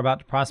learn more about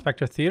the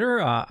Prospector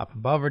Theater up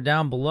above or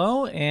down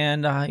below.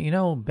 And,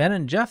 Ben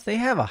and Jeff, they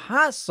have a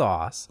hot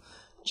sauce.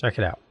 Check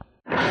it out.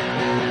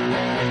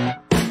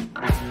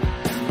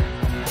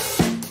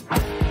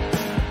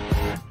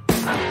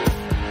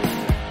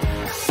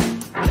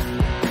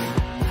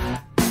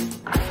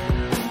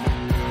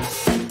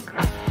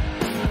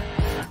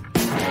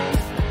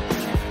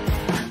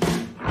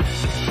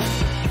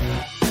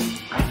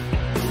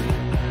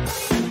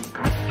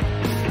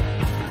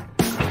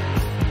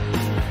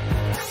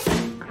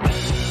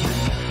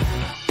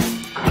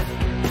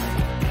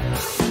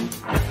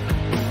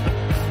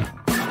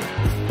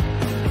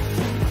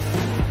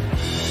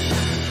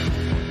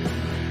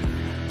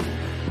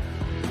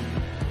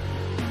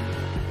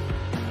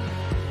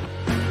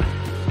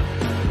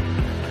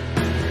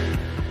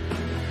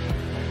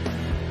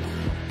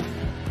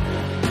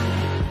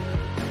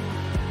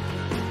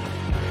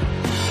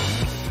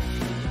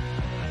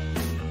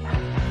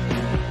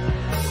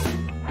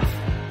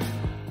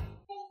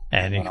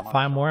 And you can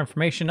find more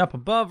information up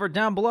above or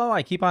down below.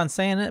 I keep on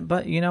saying it,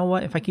 but you know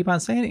what? If I keep on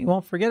saying it, you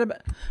won't forget about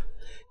it.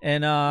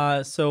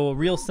 And so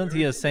Real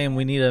Cynthia is saying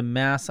we need a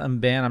mass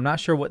unban. I'm not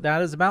sure what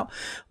that is about.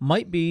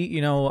 Might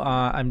be,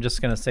 I'm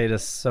just going to say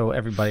this so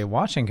everybody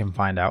watching can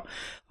find out.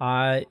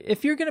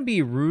 If you're going to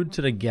be rude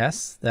to the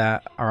guests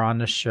that are on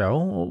the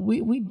show,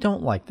 we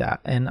don't like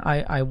that. And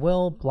I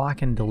will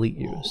block and delete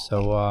you.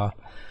 So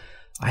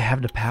I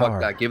have the power.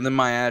 Fuck that. Give them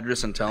my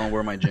address and tell them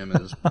where my gym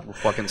is. We'll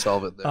fucking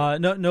solve it there.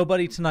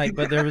 Nobody tonight,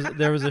 but there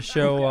was a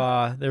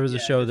show. There was a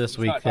show this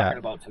week. Not talking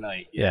about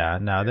tonight. Yeah,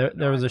 no,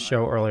 there was a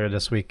show earlier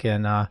this week,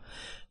 and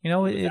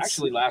it's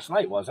actually last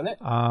night, wasn't it?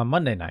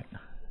 Monday night.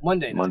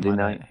 Monday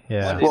night.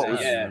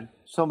 Yeah.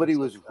 Somebody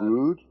was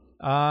rude.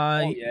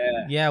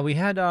 Yeah, we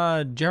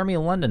had Jeremy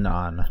London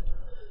on,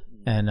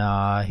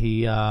 and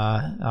he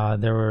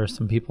there were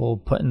some people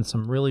putting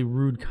some really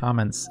rude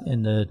comments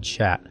in the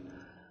chat.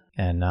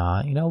 And,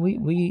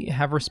 we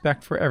have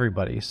respect for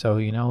everybody. So,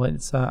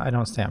 it's I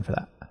don't stand for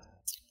that.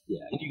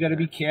 Yeah, and you got to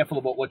be careful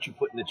about what you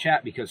put in the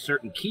chat because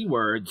certain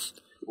keywords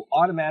will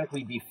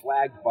automatically be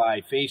flagged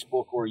by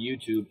Facebook or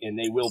YouTube and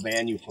they will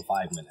ban you for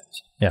 5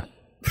 minutes. Yeah.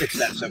 It's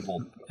that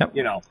simple.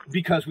 You know,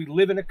 because we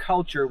live in a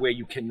culture where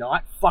you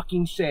cannot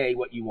fucking say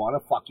what you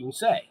want to fucking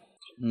say.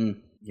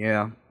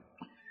 Yeah.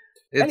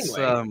 It's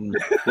Anyway.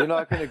 We're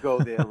not going to go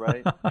there,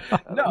 right?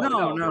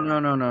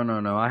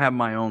 No. I have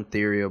my own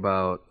theory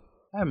about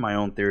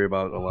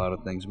a lot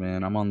of things,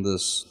 man. I'm on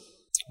this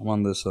how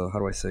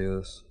do I say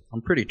this?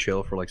 I'm pretty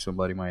chill for like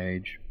somebody my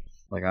age.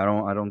 Like I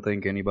don't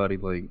think anybody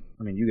like,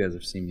 I mean, you guys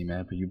have seen me,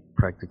 man, but you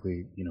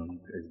practically, you know, you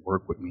guys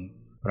work with me.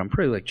 But I'm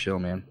pretty like chill,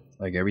 man.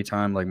 Like every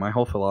time, like my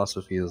whole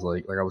philosophy is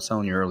like I was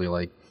telling you earlier,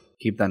 like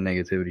keep that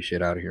negativity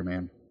shit out of here,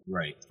 man.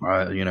 Right.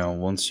 You know,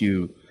 once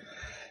you,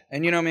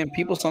 and you know, man,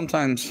 people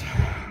sometimes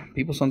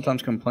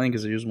complain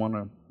because they just want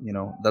to, you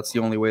know, that's the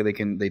only way they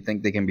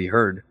think they can be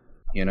heard.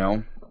 You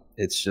know,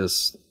 it's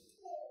just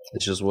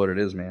what it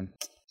is, man.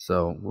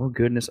 So, well,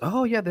 goodness.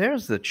 Oh yeah,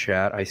 there's the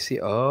chat. I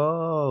see.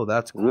 Oh,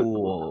 that's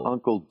cool.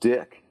 Uncle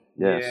Dick.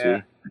 Yeah.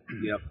 See?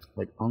 Yep.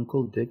 Like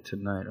Uncle Dick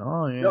tonight.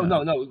 Oh yeah.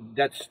 No.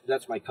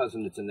 That's my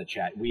cousin that's in the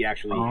chat. We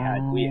actually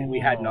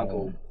we had an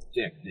Uncle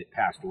Dick that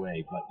passed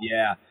away. But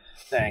yeah,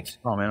 thanks.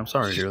 Oh man, I'm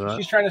sorry to hear that.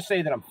 She's trying to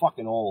say that I'm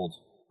fucking old.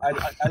 I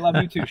love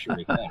you too,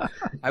 Sheree. Thanks.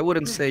 I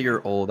wouldn't say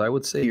you're old. I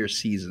would say you're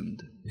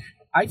seasoned.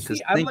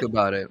 Think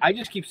about it. I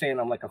just keep saying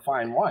I'm like a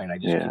fine wine. I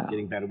just keep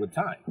getting better with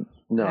time.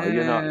 No,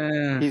 you're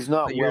not. He's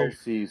not well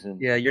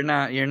seasoned. Yeah, you're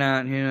not. You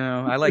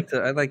know, I like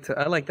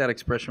that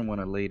expression when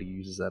a lady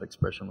uses that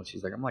expression when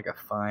she's like, "I'm like a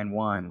fine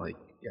wine." Like,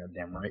 yeah,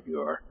 damn right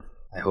you are.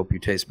 I hope you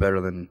taste better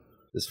than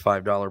this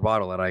 $5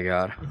 bottle that I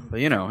got.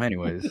 But you know,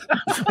 anyways.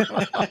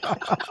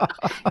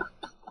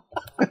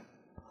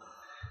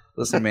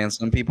 Listen, man.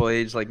 Some people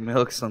age like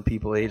milk. Some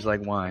people age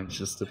like wine. It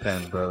just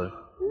depends, brother.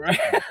 Right.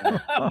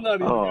 I'm not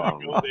even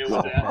gonna go there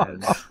with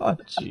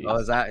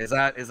that.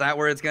 Is that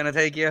where it's gonna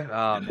take you?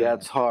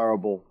 That's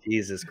horrible.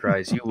 Jesus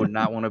Christ! You would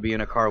not want to be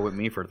in a car with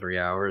me for 3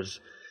 hours.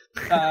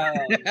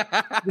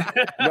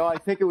 No, I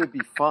think it would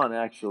be fun,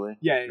 actually.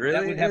 Yeah, really?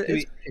 That would have to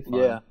be.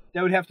 Yeah,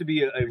 that would have to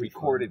be a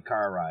recorded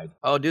car ride.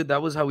 Oh, dude,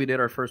 that was how we did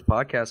our first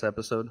podcast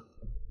episode.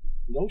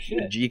 No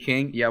shit. With G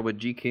King, yeah, with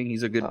G King.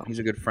 He's a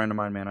good friend of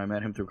mine, man. I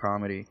met him through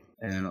comedy,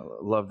 and I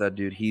love that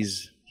dude.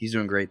 He's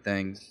doing great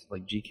things.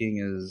 Like G King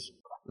is.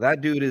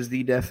 That dude is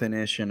the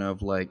definition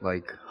of like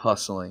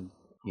hustling.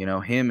 You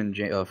know, him and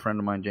a friend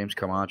of mine, James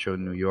Camacho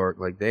in New York,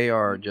 like they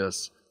are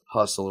just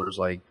hustlers.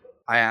 Like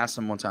I asked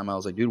him one time, I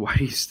was like, dude, why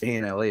do you stay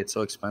in LA? It's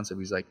so expensive.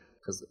 He's like,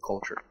 because of the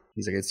culture.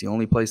 He's like, it's the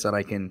only place that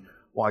I can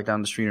walk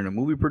down the street and a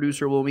movie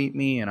producer will meet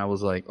me. And I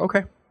was like,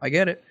 okay, I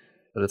get it.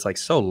 But it's like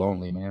so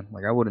lonely, man.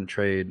 Like I wouldn't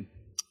trade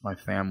my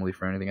family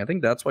for anything. I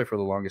think that's why for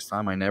the longest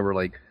time I never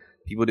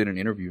people didn't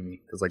interview me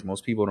because like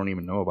most people don't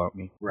even know about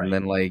me. Right. And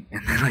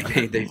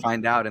then they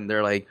find out and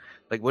they're like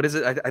what is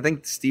it? I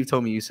think Steve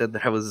told me you said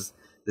that is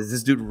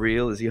this dude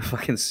real? Is he a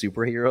fucking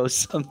superhero or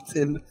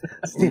something?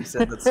 Steve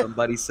said that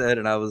somebody said,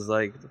 and I was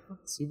like,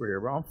 superhero,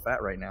 bro. I'm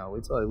fat right now.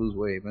 Wait till I lose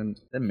weight, then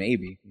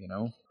maybe, you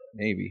know.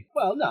 Maybe.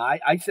 Well, no,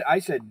 I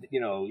said, you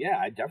know, yeah,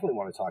 I definitely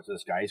want to talk to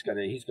this guy. He's got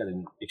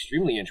an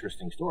extremely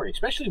interesting story,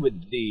 especially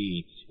with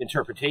the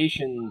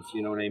interpretations.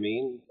 You know what I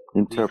mean?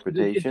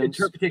 Interpretation.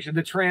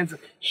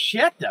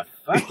 Shut the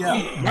fuck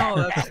up.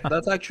 No,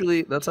 that's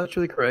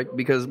actually correct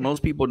because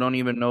most people don't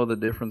even know the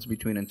difference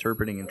between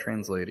interpreting and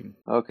translating.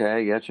 Okay,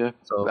 I getcha.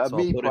 So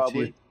me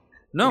probably.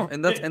 No,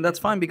 and that's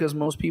fine because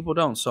most people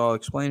don't. So I'll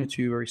explain it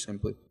to you very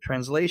simply.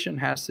 Translation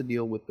has to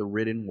deal with the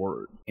written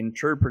word.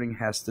 Interpreting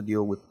has to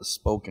deal with the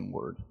spoken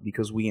word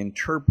because we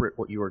interpret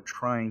what you are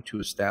trying to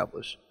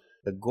establish.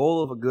 The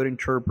goal of a good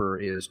interpreter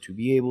is to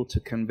be able to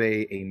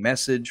convey a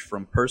message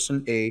from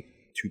person A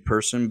to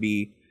person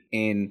B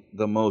in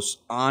the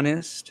most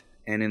honest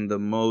and in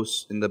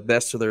the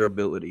best of their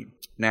ability.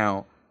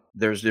 Now,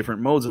 there's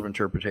different modes of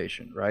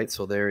interpretation, right?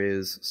 So there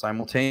is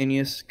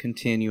simultaneous,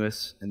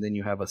 continuous, and then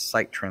you have a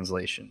sight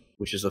translation,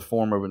 which is a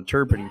form of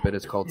interpreting, but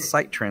it's called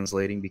sight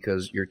translating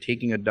because you're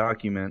taking a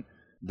document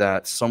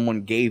that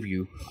someone gave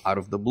you out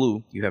of the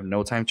blue. You have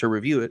no time to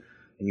review it,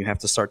 and you have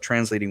to start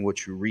translating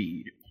what you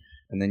read.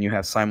 And then you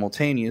have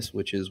simultaneous,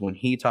 which is when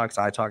he talks,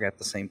 I talk at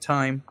the same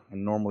time.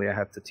 And normally I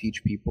have to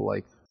teach people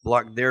like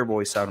block their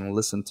voice out and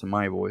listen to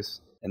my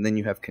voice. And then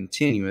you have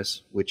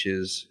continuous, which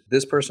is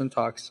this person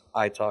talks,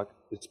 I talk,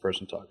 this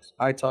person talks,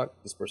 I talk,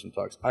 this person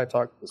talks, I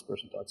talk, this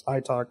person talks, I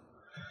talk.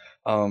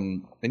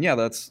 And yeah,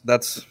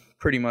 that's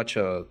pretty much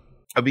a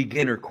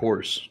beginner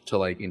course to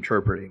like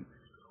interpreting.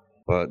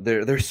 But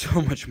there's so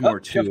much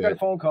more to Jeff got it. a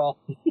phone call.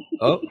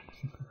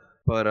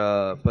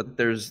 But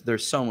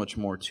there's so much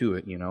more to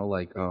it, you know,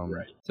 like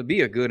to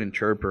be a good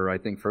interpreter, I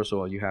think first of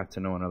all you have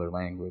to know another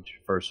language,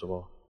 first of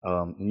all.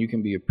 And you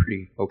can be a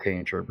pretty okay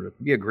interpreter.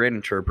 To be a great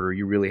interpreter,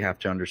 you really have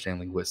to understand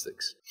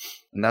linguistics.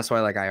 And that's why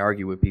like I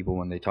argue with people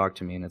when they talk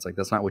to me and it's like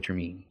that's not what you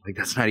mean. Like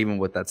that's not even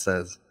what that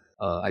says.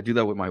 I do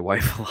that with my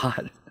wife a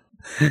lot.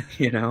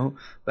 You know?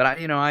 But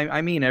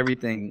I mean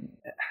everything.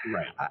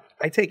 Right.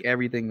 I take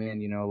everything, man,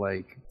 you know,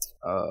 like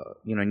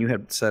you know, and you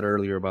had said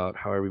earlier about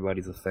how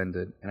everybody's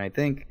offended. And I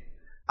think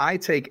I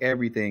take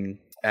everything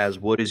as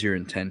what is your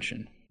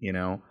intention, you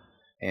know?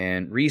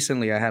 And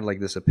recently I had like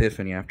this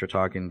epiphany after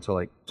talking to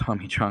like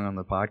Tommy Chong on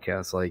the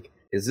podcast. Like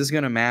is this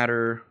going to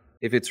matter?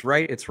 If it's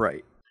right, it's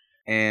right.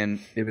 And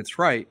if it's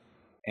right,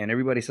 and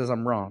everybody says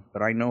I'm wrong,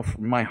 but I know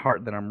from my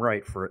heart that I'm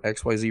right for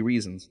XYZ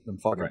reasons, then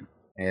fuck it.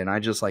 And I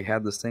just like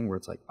had this thing where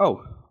it's like,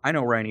 oh, I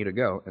know where I need to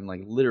go. And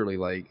like literally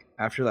like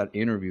after that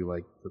interview,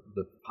 like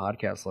the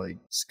podcast like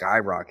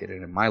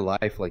skyrocketed and my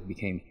life like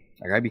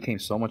I became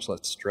so much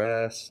less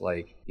stressed.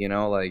 Like, you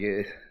know, like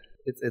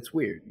it's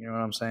weird. You know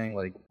what I'm saying?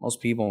 Like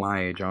most people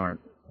my age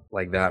aren't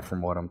like that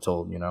from what I'm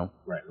told, you know?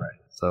 Right.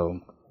 So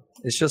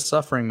it's just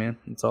suffering, man.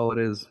 That's all it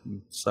is.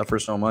 You suffer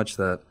so much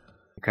that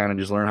you kind of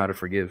just learn how to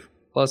forgive.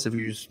 Plus, if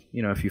you just,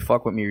 you know, if you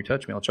fuck with me or you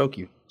touch me, I'll choke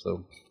you.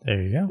 So there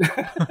you go.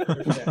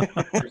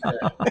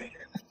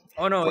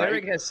 Oh no,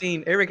 Eric has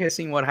seen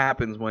what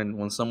happens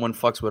when someone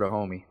fucks with a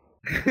homie.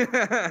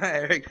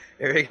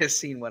 Eric has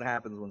seen what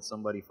happens when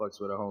somebody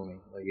fucks with a homie.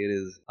 Like it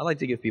is. I like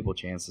to give people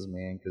chances,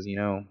 man, because you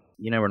know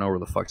you never know where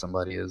the fuck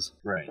somebody is.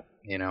 Right.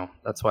 You know,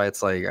 that's why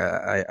it's like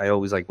I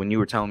always like when you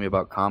were telling me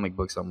about comic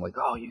books, I'm like,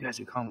 oh, you guys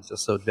do comics,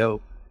 that's so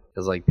dope.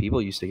 Because like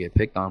people used to get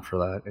picked on for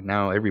that, and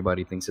now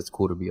everybody thinks it's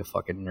cool to be a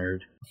fucking nerd.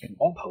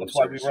 Well, that's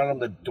why we run on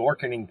the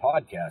Dorkening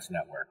Podcast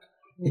Network.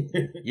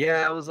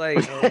 Yeah, I was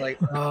like,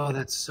 oh,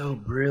 that's so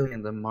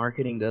brilliant. The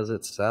marketing does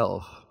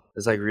itself.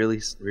 It's like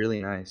really,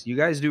 really nice. You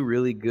guys do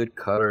really good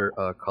color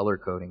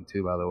coding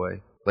too, by the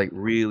way. Like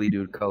really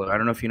do color. I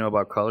don't know if you know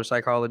about color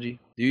psychology.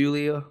 Do you,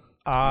 Leo?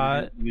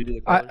 You do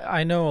the colors?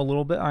 I know a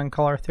little bit on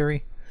color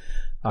theory.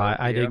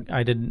 I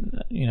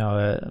did. You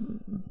know,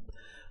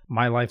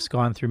 my life's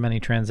gone through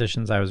many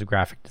transitions. I was a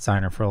graphic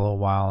designer for a little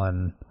while,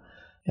 and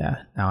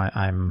yeah, now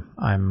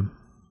I'm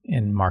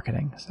in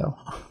marketing. So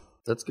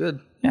that's good.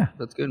 Yeah,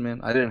 that's good,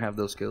 man. I didn't have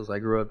those skills. I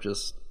grew up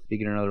just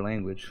speaking another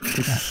language.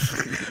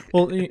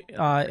 Well,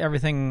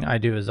 everything I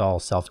do is all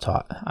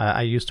self-taught.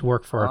 I used to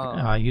work for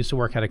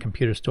at a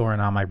computer store,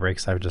 and on my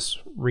breaks, I would just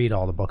read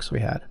all the books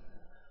we had.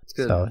 It's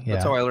good. So, yeah.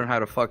 That's how I learned how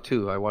to fuck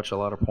too. I watched a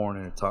lot of porn,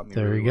 and it taught me.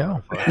 There you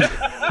go. Look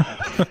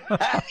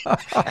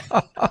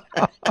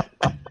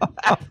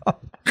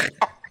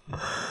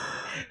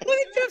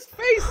at Jeff's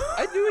face.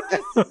 I do it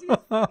just to see his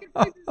fucking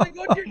face. He's like,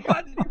 oh dear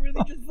God, did he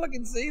really just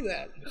fucking say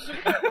that?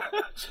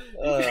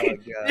 Oh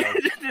God.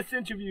 This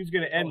interview is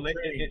gonna end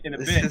in a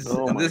bit.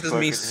 This is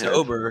me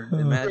sober.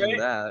 Imagine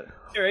that.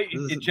 Right?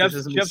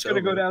 Jeff's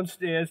gonna go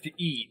downstairs to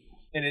eat,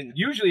 and then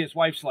usually his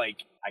wife's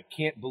like, I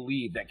can't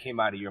believe that came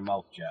out of your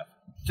mouth, Jeff.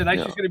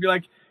 Tonight she's gonna be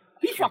like,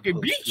 he fucking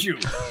beat you.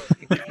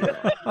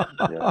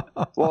 Yeah.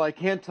 Well, I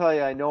can't tell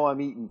you. I know I'm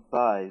eating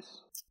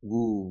thighs.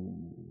 Ooh,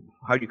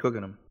 how are you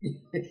cooking them?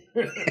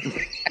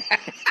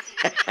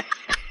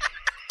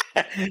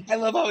 I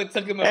love how it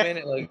took him a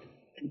minute. Like,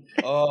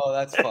 oh,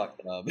 that's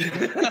fucked up.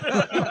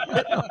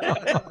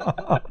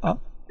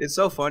 It's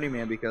so funny,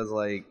 man, because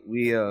like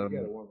we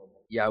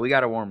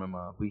gotta warm him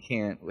up. We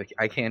can't. Like,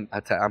 I can't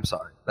attack. I'm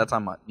sorry. That's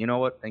on my. You know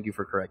what? Thank you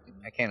for correcting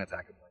me. I can't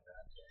attack him.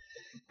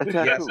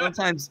 Yeah,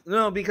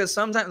 because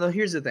sometimes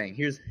here's the thing.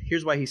 Here's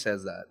why he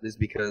says that is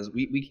because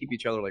we keep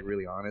each other like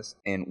really honest,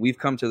 and we've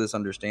come to this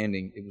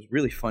understanding. It was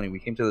really funny. We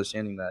came to the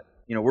understanding that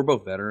we're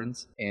both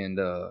veterans, and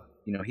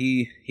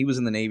he was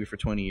in the Navy for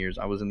 20 years.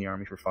 I was in the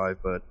Army for 5,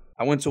 but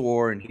I went to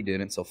war and he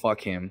didn't, so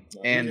fuck him.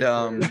 And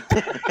I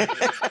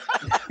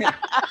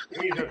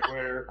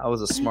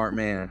was a smart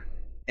man.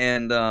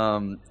 And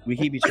we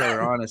keep each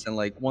other honest, and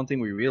like one thing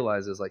we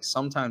realize is like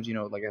sometimes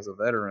like as a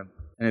veteran,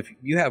 and if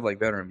you have like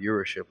veteran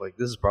viewership, like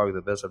this is probably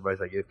the best advice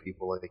I give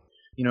people. Like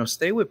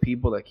stay with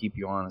people that keep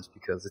you honest,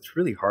 because it's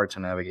really hard to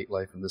navigate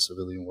life in the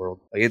civilian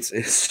world. Like it's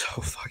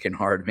so fucking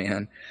hard,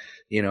 man.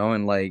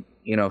 And like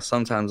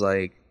sometimes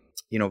like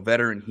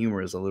veteran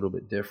humor is a little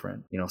bit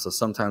different. So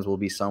sometimes we'll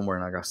be somewhere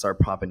and I gotta start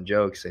popping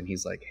jokes, and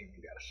he's like, hey,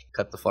 you gotta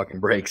cut the fucking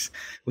brakes.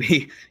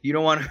 You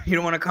don't want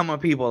to come on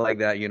people like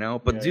that,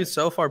 But yeah, dude,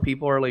 so far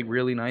people are like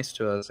really nice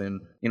to us, and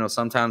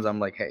sometimes I'm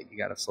like, hey, you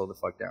gotta slow the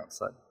fuck down,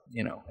 son.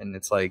 And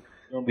it's like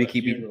we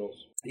keep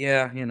funerals.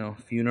 Yeah,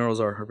 funerals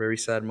are very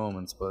sad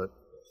moments, but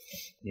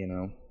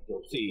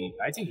see,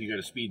 I think you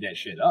gotta speed that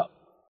shit up.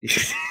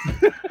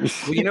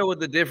 Well, you know what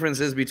the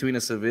difference is between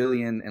a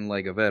civilian and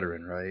like a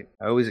veteran, right?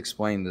 I always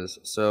explain this.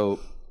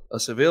 So a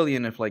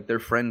civilian, if like their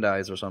friend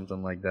dies or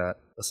something like that,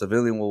 a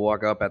civilian will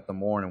walk up at the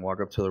morn and walk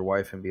up to their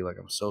wife and be like,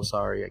 I'm so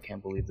sorry, I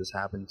can't believe this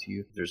happened to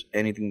you. If there's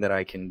anything that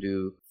I can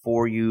do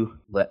for you,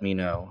 let me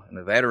know. And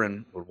the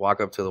veteran would walk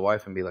up to the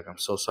wife and be like, I'm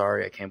so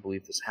sorry, I can't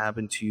believe this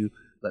happened to you.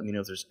 Let me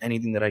know if there's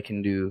anything that I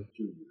can do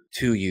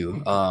to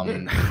you.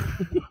 Do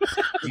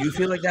you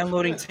feel like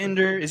downloading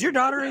Tinder? Is your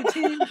daughter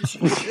 18?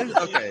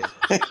 Okay.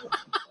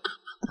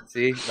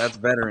 See, that's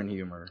veteran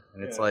humor.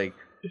 And it's like,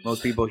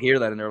 most people hear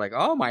that and they're like,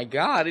 oh my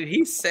God, did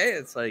he say it?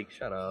 It's like,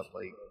 shut up.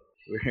 Like,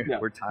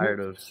 we're tired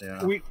of,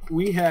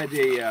 We had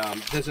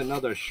there's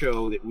another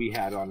show that we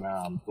had on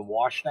The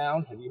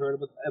Washdown. Have you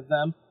heard of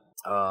them?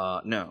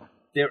 No.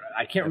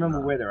 I can't remember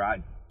where they're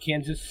at.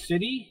 Kansas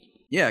City?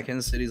 Yeah,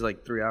 Kansas City's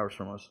like 3 hours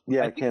from us.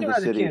 Yeah, I think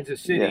Kansas City.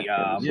 Kansas City.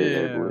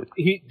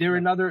 They're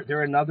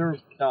another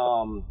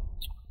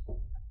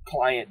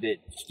client that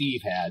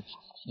Steve had,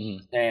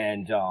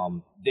 and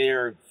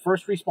they're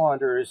first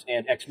responders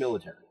and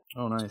ex-military.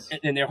 Oh, nice.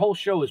 And their whole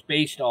show is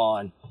based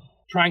on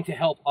trying to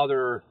help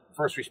other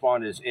first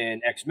responders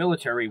and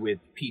ex-military with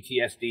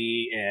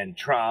PTSD and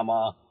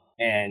trauma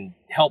and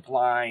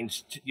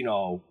helplines,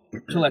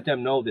 to let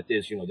them know that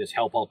there's, there's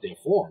help out there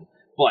for them.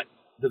 But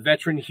the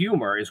veteran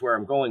humor is where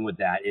I'm going with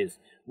that, is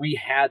we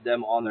had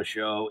them on the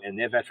show and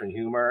their veteran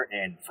humor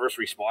and first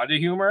responder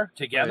humor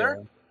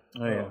together.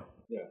 Oh,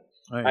 yeah.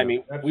 I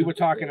mean, we were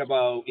talking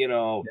about,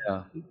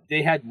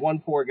 they had one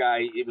poor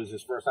guy, it was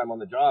his first time on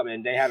the job,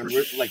 and they had him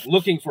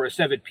looking for a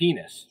severed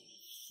penis.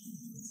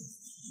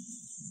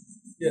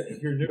 Yeah,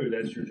 if you're new,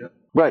 that's your job.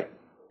 Right.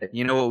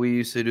 You know what we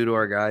used to do to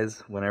our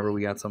guys whenever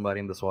we got somebody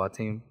in the SWAT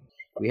team?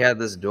 We had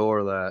this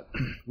door that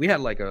we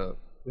had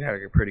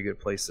a pretty good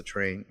place to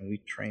train, and we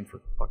trained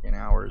for fucking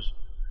hours.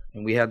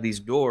 And we had these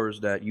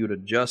doors that you'd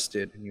adjust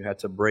it and you had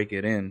to break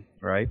it in,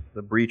 right?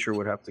 The breacher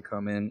would have to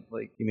come in,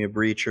 like, give me a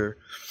breacher.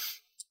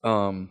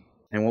 And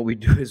what we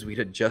do is we'd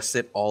adjust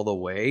it all the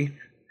way.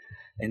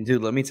 And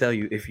dude, let me tell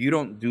you, if you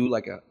don't do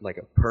like a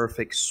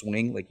perfect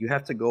swing, like you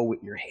have to go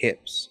with your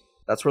hips.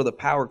 That's where the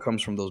power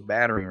comes from, those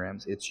battering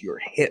rams. It's your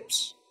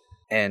hips.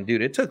 And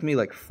dude, it took me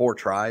like 4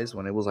 tries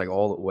when it was like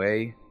all the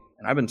way.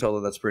 And I've been told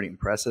that that's pretty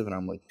impressive. And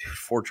I'm like,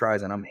 4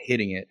 tries and I'm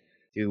hitting it.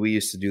 Dude, we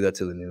used to do that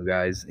to the new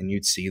guys, and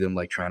you'd see them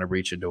like trying to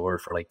breach a door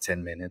for like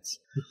 10 minutes.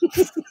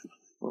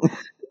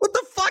 What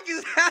the fuck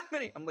is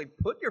happening? I'm like,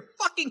 put your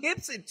fucking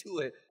hips into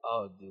it.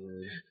 Oh,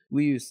 dude,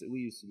 we used to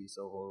be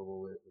so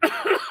horrible with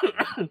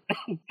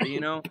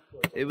but,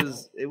 it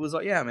was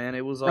yeah, man,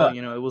 it was all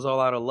it was all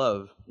out of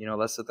love.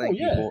 That's the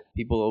thing.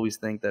 People always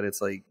think that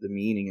it's like the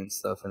meaning and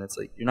stuff, and it's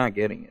like you're not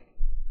getting it.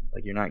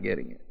 Like you're not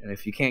getting it, and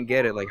if you can't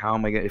get it, like how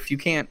am I gonna? If you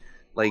can't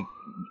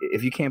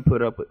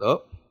put up with la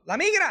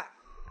migra.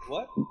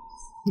 What?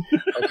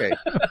 Okay,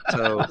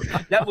 so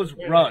that was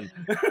run.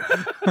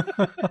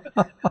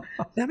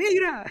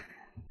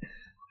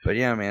 But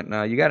yeah, man,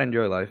 no, you gotta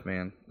enjoy life,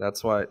 man.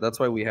 That's why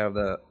we have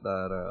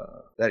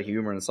that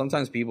humor. And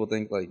sometimes people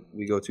think like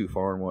we go too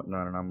far and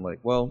whatnot, and I'm like,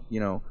 well,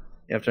 you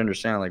have to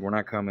understand, like, we're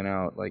not coming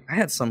out. Like, I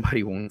had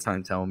somebody one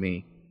time tell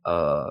me,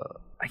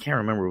 I can't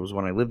remember, it was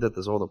when I lived at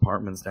this old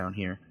apartments down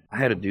here. I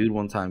had a dude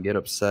one time get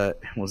upset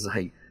and was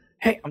like,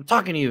 hey, I'm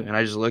talking to you. And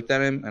I just looked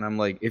at him and I'm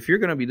like, if you're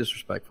going to be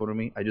disrespectful to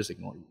me, I just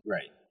ignore you.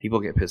 Right. People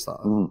get pissed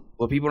off.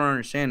 What people don't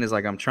understand is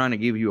like, I'm trying to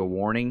give you a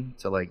warning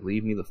to like,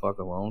 leave me the fuck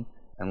alone.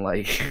 And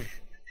like,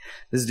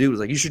 this dude was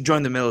like, you should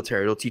join the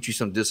military. It'll teach you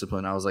some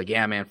discipline. I was like,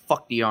 yeah, man,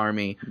 fuck the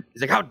army.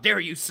 He's like, how dare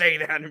you say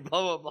that? And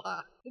blah, blah,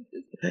 blah.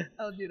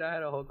 Oh, dude, I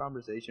had a whole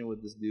conversation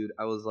with this dude.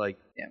 I was like,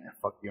 yeah, man,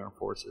 fuck the armed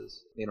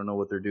forces. They don't know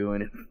what they're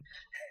doing.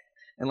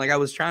 And like, I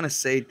was trying to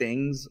say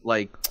things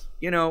like,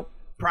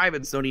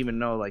 privates don't even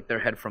know like their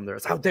head from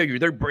theirs. How dare you?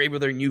 They're braver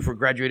than you for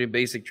graduating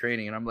basic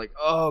training. And I'm like,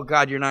 oh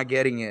God, you're not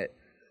getting it.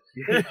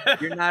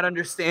 You're not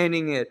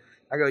understanding it.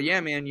 I go, yeah,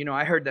 man.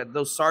 I heard that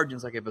those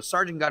sergeants, like if a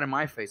sergeant got in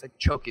my face, I'd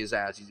choke his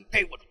ass. He's like,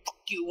 hey, what the fuck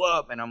you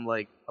up? And I'm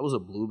like, I was a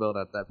blue belt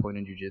at that point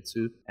in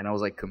jiu-jitsu, and I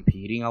was like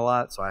competing a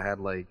lot. So I had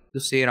like,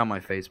 just see it on my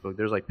Facebook.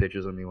 There's like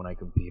pictures of me when I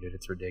competed.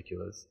 It's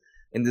ridiculous.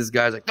 And this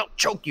guy's like, they'll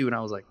choke you. And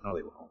I was like, no,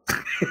 they won't.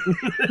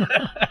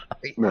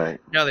 Right.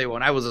 No, they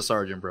won't. I was a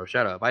sergeant, bro.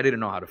 Shut up. I didn't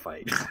know how to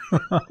fight.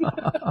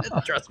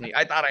 Trust me.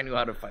 I thought I knew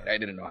how to fight. I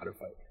didn't know how to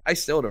fight. I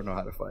still don't know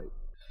how to fight.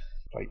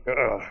 Like,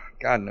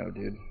 God, no,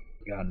 dude.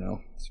 God,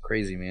 no. It's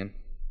crazy, man.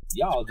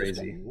 Y'all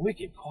crazy.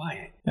 Wicked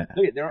quiet.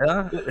 Look at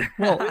there.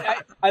 Well,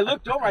 I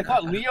looked over. I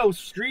thought Leo's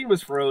screen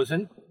was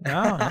frozen.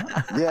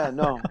 Yeah,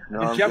 no.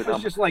 And Jeff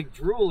was just like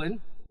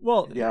drooling.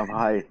 Well, yeah, I'm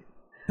high.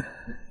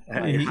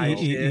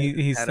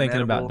 He's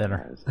thinking about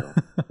dinner.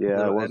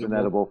 Yeah, it wasn't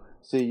edible.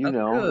 See, it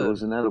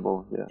wasn't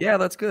edible. Yeah. Yeah,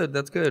 that's good.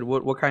 That's good.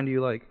 What kind do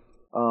you like?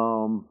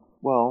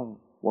 Well,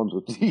 ones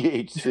with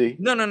THC.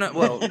 No.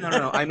 Well,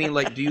 no. I mean,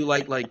 like, do you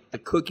like the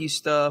cookie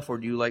stuff, or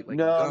do you like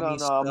gummy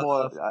stuff?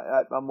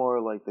 I'm more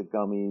like the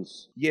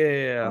gummies.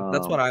 Yeah,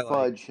 that's what I like.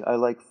 Fudge. I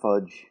like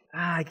fudge.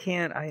 I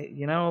can't.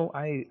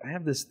 I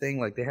have this thing,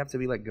 like, they have to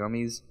be like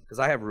gummies because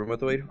I have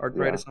rheumatoid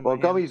arthritis. Yeah. Well,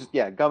 gummies.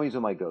 Yeah, gummies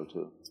are my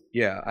go-to.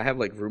 Yeah, I have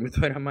like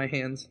rheumatoid on my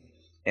hands,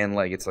 and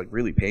like it's like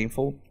really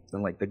painful.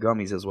 And like the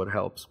gummies is what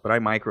helps, but I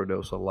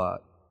microdose a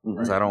lot.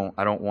 Because I don't want,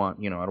 I don't want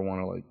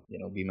to like,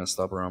 be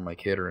messed up around my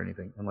kid or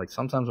anything. And like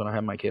sometimes when I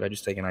have my kid, I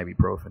just take an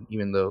ibuprofen,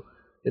 even though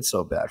it's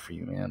so bad for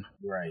you, man.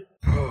 Right.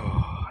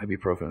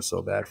 Ibuprofen is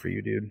so bad for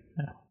you, dude.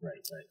 Yeah.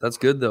 Right. That's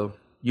good though.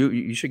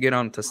 You should get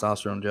on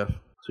testosterone, Jeff.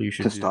 So you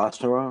should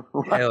testosterone.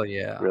 Hell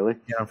yeah. Really?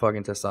 Get on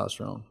fucking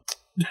testosterone.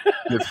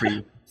 Good for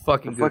you.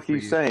 Fucking good for you.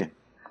 What are you saying?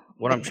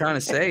 What I'm trying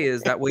to say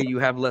is that way you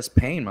have less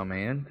pain, my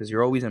man, because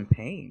you're always in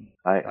pain.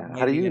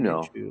 How do you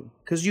know?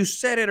 Because you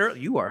said it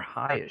earlier. You are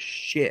high as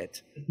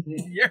shit.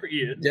 Yeah,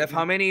 he is. Jeff,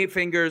 how many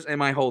fingers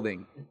am I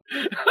holding?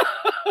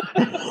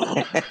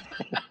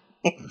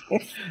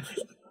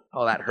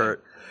 Oh, that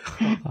hurt.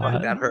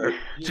 That hurt.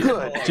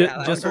 Good.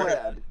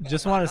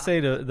 Just want to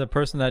say to the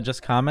person that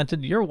just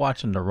commented, you're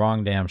watching the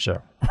wrong damn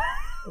show.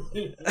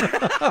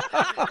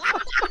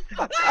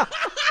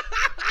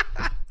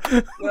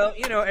 Well,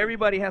 you know,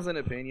 everybody has an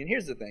opinion.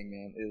 Here's the thing,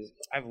 man, is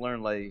I've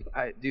learned, like,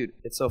 dude,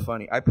 it's so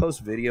funny. I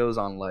post videos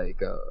on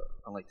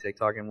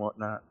TikTok and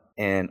whatnot,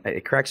 and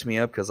it cracks me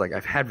up because, like,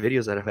 I've had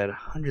videos that have had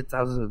hundreds of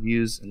thousands of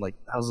views and, like,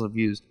 thousands of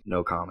views,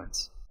 no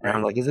comments. And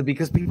I'm like, is it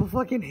because people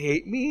fucking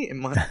hate me?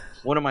 And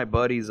one of my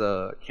buddies,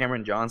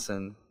 Cameron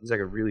Johnson, he's like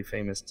a really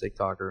famous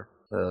TikToker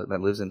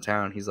that lives in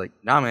town. He's like,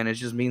 nah, man, it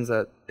just means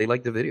that they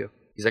like the video.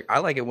 He's like, I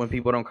like it when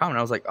people don't comment.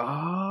 I was like,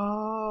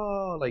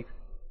 oh, like,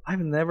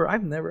 I've never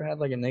had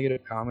like a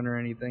negative comment or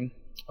anything.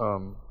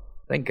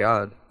 Thank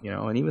God, you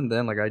know. And even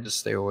then, like, I just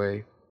stay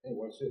away. Hey,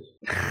 what's this?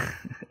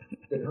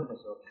 Didn't hurt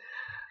myself.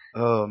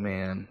 Oh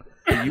man,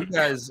 you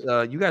guys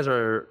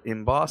are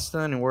in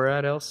Boston, and where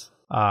at else?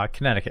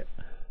 Connecticut.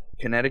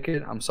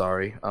 Connecticut. I'm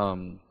sorry.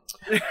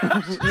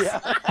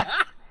 Yeah.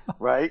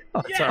 Right?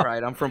 It's all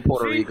right. I'm from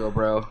Puerto Rico,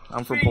 bro.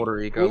 I'm from Puerto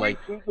Rico.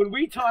 When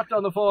we talked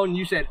on the phone,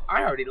 you said,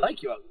 I already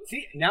like you.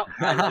 See, now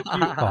I like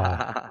you.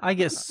 I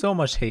get so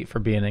much hate for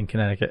being in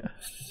Connecticut.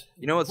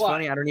 You know what's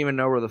funny? I don't even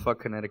know where the fuck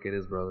Connecticut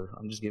is, brother.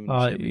 I'm just giving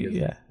you shit because,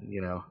 yeah.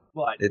 You know.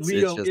 But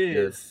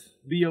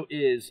Leo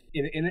is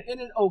in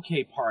an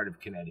okay part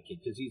of Connecticut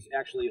because he's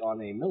actually on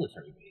a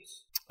military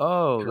base.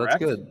 Oh,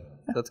 correct?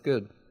 That's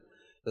good.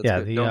 That's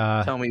yeah, good.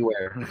 Don't tell me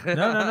where.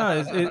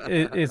 No.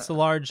 It's a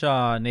large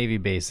Navy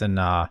base, and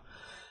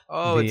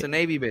it's a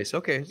Navy base.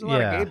 Okay, there's a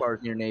lot of gay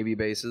bars near Navy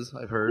bases.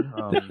 I've heard.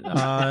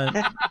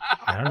 I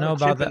don't know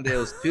about that.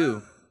 Chippendales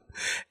too.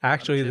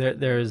 Actually,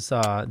 there's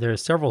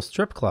several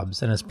strip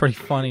clubs, and it's pretty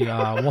funny.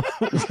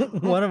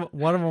 One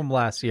of them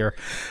last year.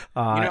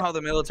 You know how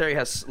the military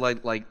has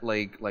like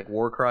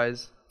war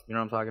cries. You know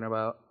what I'm talking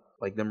about?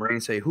 Like the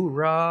Marines say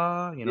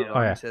 "hoorah," you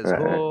know. He says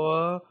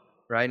 "hoorah."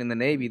 Right, in the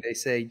Navy, they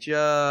say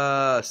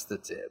just the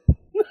tip.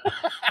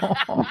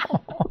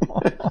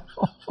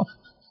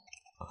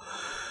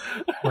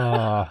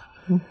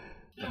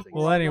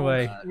 Well,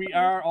 anyway. We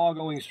are all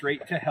going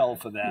straight to hell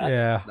for that.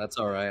 Yeah. That's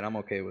all right. I'm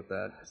okay with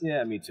that.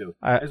 Yeah, me too.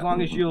 As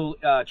long as you'll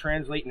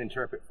translate and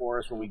interpret for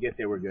us when we get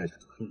there, we're good.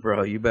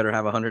 Bro, you better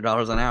have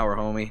 $100 an hour,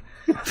 homie.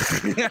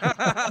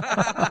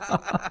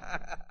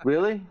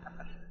 Really?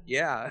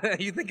 Yeah,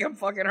 you think I'm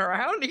fucking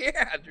around?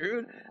 Yeah,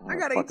 dude. I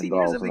got 18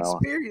 years of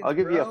experience. I'll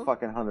give you a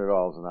fucking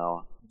 $100 an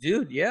hour.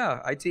 Dude,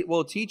 yeah.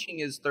 Teaching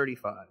is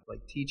 35.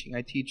 Like teaching,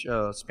 I teach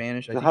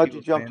Spanish. So how'd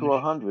you jump to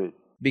 100?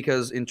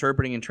 Because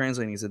interpreting and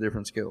translating is a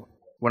different skill.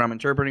 When I'm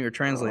interpreting or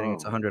translating,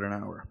 it's 100 an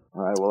hour.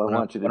 All right. Well, I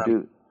want you to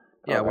do.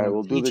 Yeah, all right,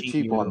 we'll do the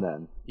cheap one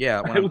then.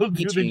 Yeah, when I'm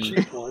teaching,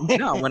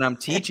 no, when I'm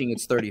teaching,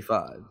 it's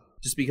 35.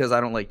 Just because I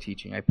don't like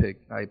teaching, I pick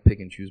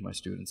and choose my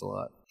students a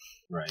lot.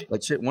 Right.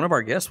 Like shit, one of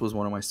our guests was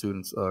one of my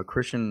students,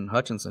 Christian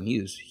Hutchinson. He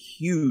is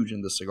huge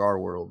in the cigar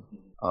world.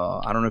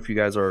 I don't know if you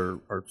guys are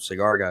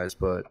cigar guys,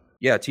 but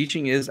yeah,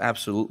 teaching is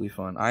absolutely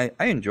fun. I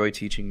enjoy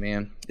teaching,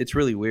 man. It's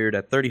really weird.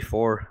 At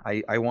 34,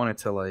 I wanted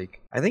to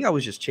I think I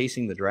was just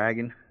chasing the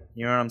dragon.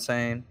 You know what I'm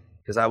saying?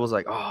 Because I was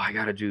like, oh, I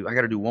gotta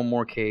do one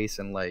more case,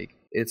 and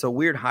it's a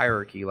weird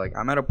hierarchy. Like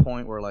I'm at a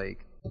point where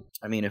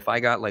if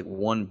I got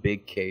one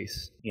big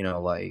case,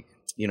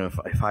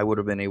 if I would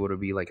have been able to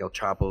be like El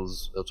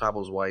Chapo's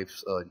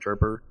wife's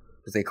interpreter,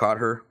 because they caught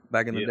her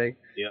back in the day.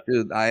 Yeah.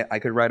 Dude, I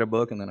could write a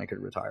book and then I could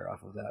retire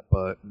off of that.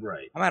 But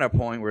I'm at a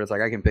point where it's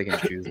like I can pick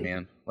and choose,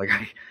 man. Like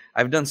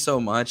I've done so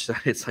much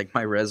that it's like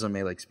my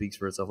resume speaks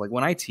for itself. Like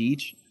when I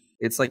teach,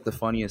 it's like the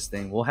funniest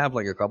thing. We'll have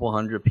a couple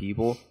hundred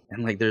people,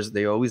 and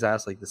they always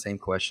ask the same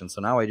question. So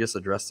now I just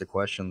address the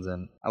questions,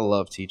 and I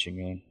love teaching,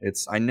 man.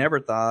 I never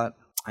thought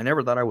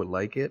I would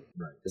like it,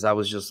 because I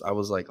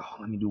was like, oh,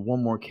 let me do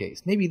one more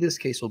case. Maybe this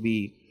case will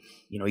be,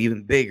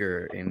 even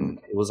bigger. And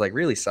it was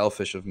really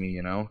selfish of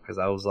me, because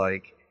I was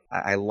like,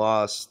 I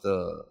lost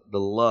the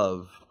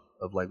love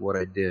of what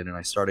I did, and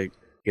I started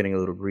getting a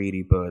little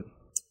greedy. But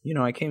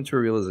I came to a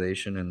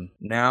realization, and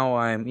now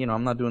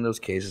I'm not doing those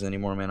cases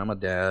anymore, man. I'm a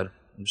dad.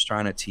 I'm just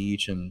trying to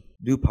teach and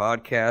do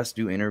podcasts,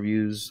 do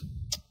interviews.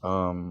 Have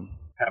fun.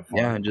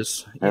 Yeah, and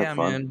just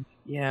man.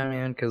 Yeah,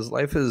 man, because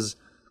life is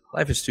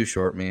too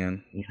short,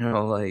 man.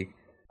 I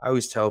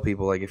always tell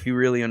people, if you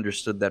really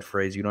understood that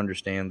phrase, you'd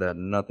understand that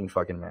nothing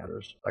fucking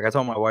matters. I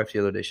told my wife the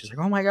other day, she's like,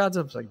 oh my God,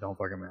 it's like, don't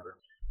fucking matter.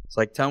 It's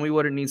tell me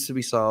what it needs to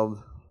be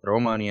solved, throw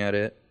money at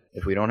it.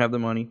 If we don't have the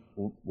money,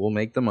 we'll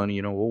make the money,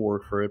 we'll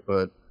work for it.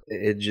 But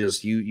it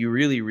just, you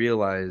really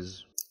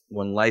realize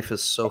when life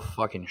is so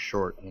fucking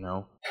short,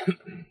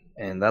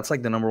 And that's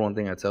the number one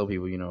thing I tell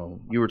people.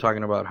 You were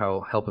talking about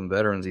how helping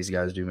veterans these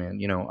guys do, man.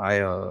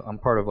 I'm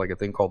part of a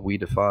thing called We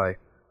Defy.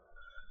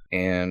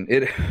 And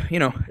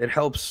it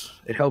helps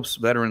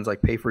veterans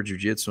pay for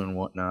jiu-jitsu and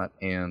whatnot.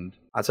 And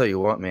I tell you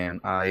what,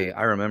 man,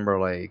 I remember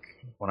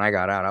when I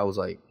got out, I was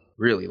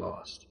really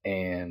lost.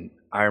 And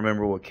I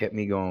remember what kept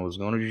me going was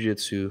going to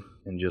jiu-jitsu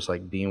and just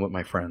being with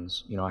my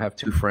friends. I have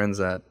two friends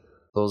that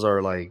those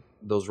are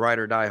those ride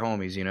or die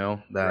homies,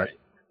 that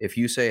if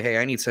you say, hey,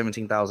 I need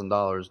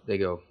 $17,000, they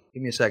go,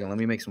 give me a second, let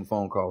me make some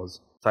phone calls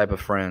type of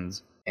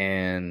friends.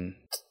 And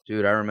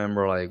dude, I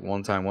remember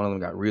one time one of them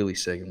got really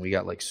sick and we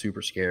got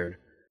super scared.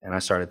 And I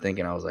started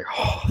thinking, I was like,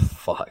 oh,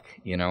 fuck,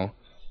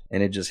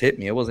 And it just hit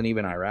me. It wasn't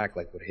even Iraq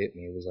like what hit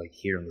me. It was like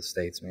here in the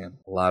States, man.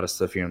 A lot of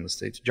stuff here in the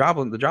States.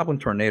 The Joplin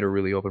tornado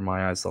really opened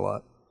my eyes a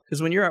lot.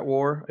 Because when you're at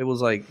war, it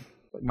was like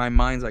my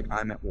mind's like,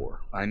 I'm at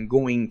war. I'm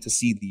going to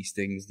see these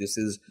things. This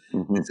is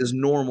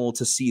normal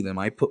to see them.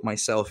 I put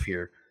myself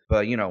here.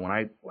 But you know, when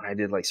I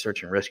did like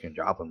search and rescue in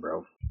Joplin,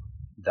 bro,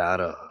 that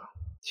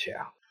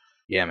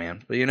yeah,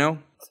 man. But you know,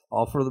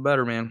 all for the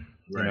better, man.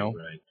 You know,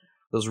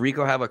 does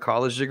Rico have a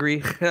college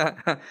degree?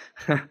 Yeah,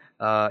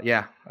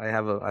 I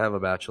have a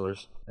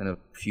bachelor's and a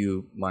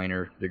few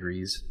minor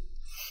degrees.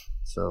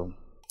 So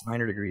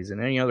minor degrees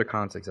in any other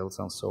context, that would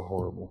sound so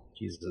horrible.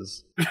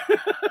 Jesus.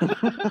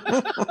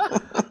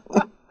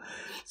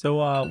 So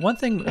one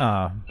thing.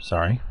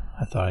 Sorry,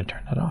 I thought I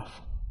turned it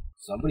off.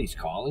 Somebody's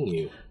calling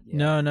you.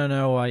 No.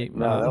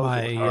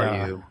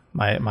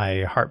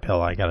 My heart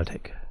pill. I gotta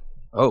take.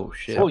 Oh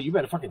shit! Oh, you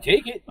better fucking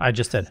take it. I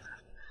just did.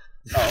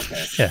 Oh,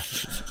 okay. Yeah.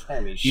 I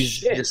mean, He's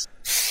shit. just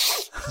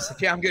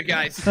yeah, I'm good,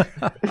 guys.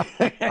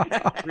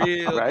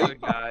 Real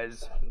good,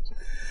 guys.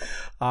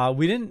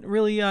 We didn't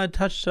really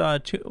touch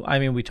too. I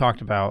mean, we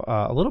talked about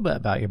a little bit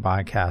about your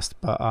podcast,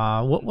 but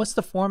what's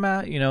the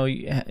format? You know,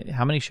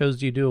 how many shows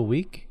do you do a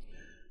week?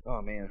 Oh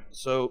man,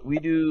 so we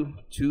do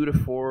 2 to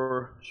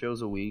 4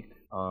 shows a week.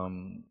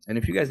 And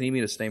if you guys need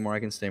me to stay more, I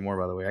can stay more.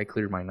 By the way, I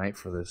cleared my night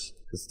for this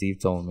because Steve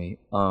told me.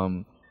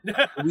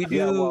 We do.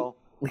 Yeah, well,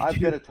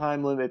 I've got a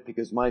time limit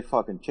because my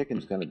fucking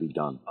chicken's going to be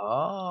done.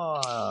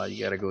 Oh,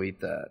 you got to go eat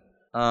that.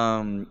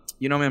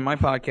 You know, man, my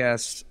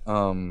podcast.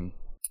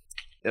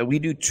 We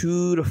do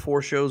 2 to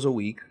 4 shows a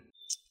week.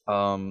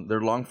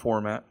 They're long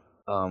format.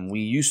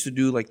 We used to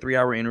do like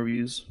 3-hour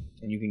interviews,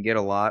 and you can get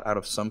a lot out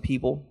of some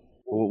people.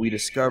 But what we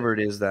discovered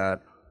is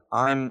that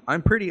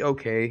I'm pretty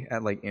okay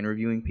at like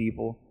interviewing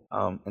people,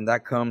 and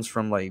that comes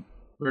from like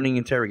learning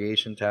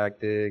interrogation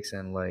tactics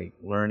and like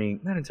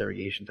learning not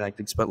interrogation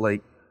tactics, but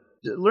like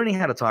learning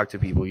how to talk to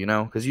people. You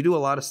know, because you do a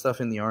lot of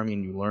stuff in the Army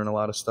and you learn a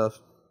lot of stuff,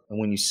 and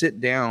when you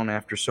sit down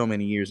after so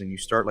many years and you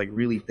start like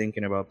really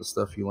thinking about the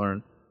stuff you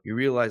learn, you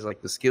realize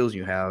like the skills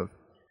you have.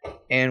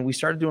 And we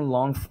started doing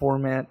long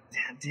format.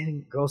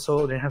 Didn't go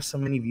so, didn't have so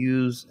many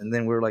views, and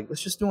then we're like,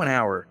 let's just do an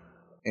hour.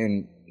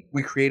 And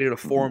we created a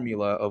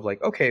formula of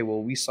like, okay,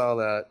 well, we saw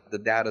that the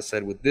data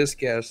said with this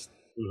guest,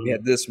 we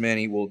had this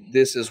many. Well,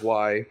 this is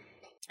why.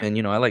 And,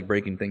 you know, I like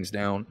breaking things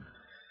down.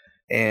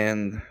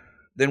 And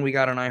then we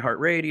got an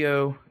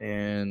iHeartRadio,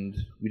 and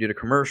we did a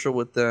commercial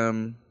with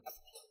them.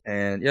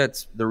 And, yeah,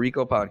 it's the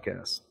Rico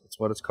Podcast. That's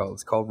what it's called.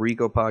 It's called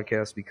Rico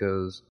Podcast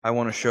because I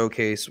want to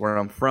showcase where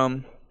I'm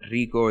from.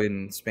 Rico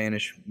in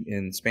Spanish.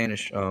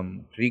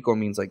 Rico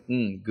means like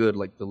good,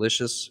 like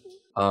delicious.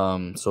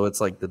 So it's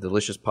like the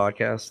Delicious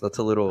Podcast. That's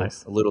a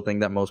little thing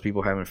that most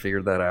people haven't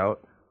figured that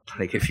out.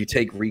 Like if you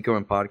take Rico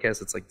and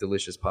podcast, it's like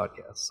Delicious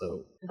Podcast.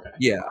 So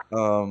yeah.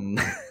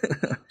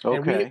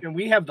 Okay. And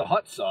we have the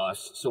hot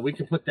sauce, so we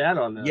can put that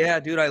on there. Yeah,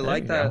 dude, I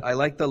like that. I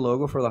like the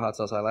logo for the hot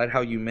sauce. I like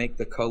how you make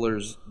the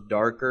colors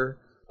darker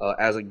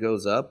as it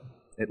goes up.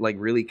 It like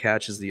really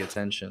catches the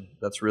attention.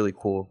 That's really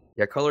cool.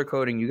 Yeah, color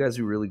coding. You guys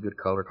do really good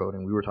color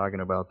coding. We were talking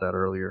about that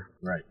earlier.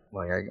 Right.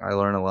 Like I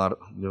learned a lot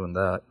doing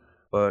that.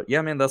 But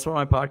yeah, man, that's what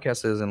my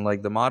podcast is. And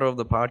like the motto of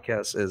the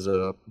podcast is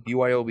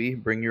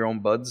BYOB, bring your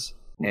own buds.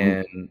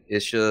 And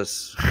it's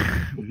just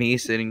me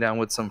sitting down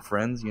with some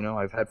friends. You know,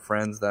 I've had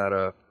friends that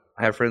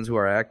I have friends who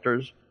are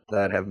actors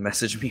that have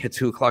messaged me at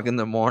 2:00 in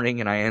the morning,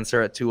 and I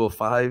answer at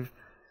 2:05.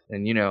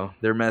 And you know,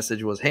 their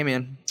message was, "Hey,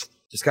 man,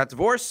 just got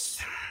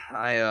divorced.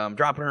 I'm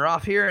dropping her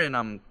off here, and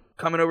I'm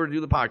coming over to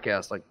do the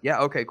podcast." Like,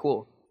 yeah, okay,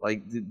 cool.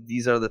 Like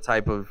these are the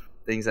type of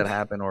things that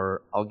happen.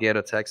 Or I'll get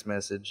a text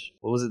message.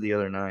 What was it the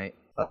other night?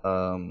 I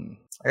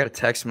got a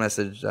text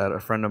message that a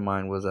friend of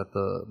mine was at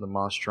the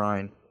Moss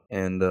Shrine,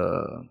 and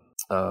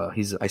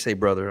I say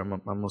brother,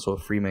 I'm also a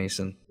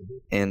Freemason,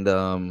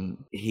 and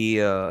he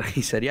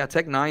said, yeah,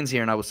 Tech Nine's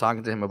here, and I was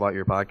talking to him about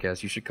your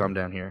podcast. You should come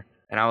down here.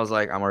 And I was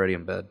like, I'm already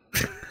in bed.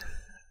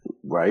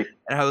 Right.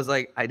 And I was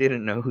like, I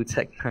didn't know who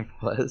Tech Nine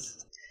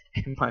was,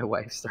 and my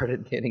wife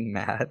started getting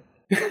mad.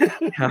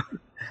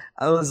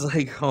 I was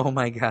like, oh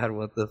my god,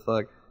 what the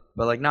fuck.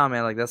 But like, nah,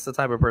 man, like that's the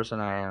type of person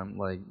I am.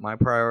 Like my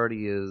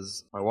priority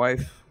is my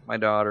wife, my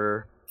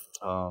daughter,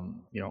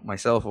 you know,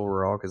 myself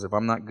overall, because if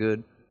I'm not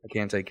good, I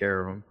can't take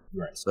care of them.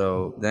 Right.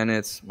 So then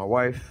it's my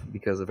wife,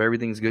 because if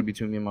everything's good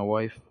between me and my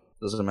wife,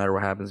 it doesn't matter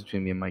what happens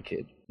between me and my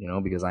kid, you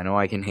know, because I know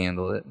I can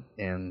handle it.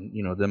 And,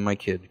 you know, then my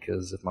kid,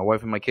 because if my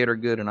wife and my kid are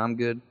good and I'm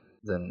good,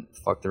 then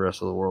fuck the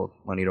rest of the world.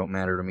 Money don't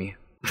matter to me.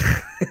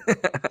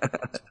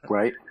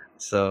 Right.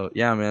 So,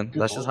 yeah, man,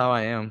 that's just how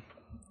I am.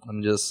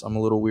 I'm a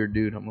little weird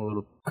dude. I'm a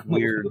little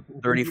weird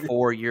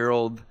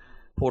 34-year-old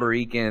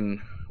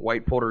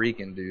white Puerto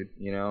Rican dude,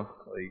 you know?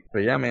 Like, but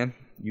yeah, man,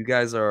 you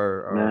guys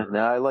are... No,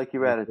 I like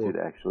your attitude,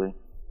 actually.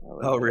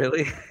 Oh,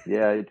 really?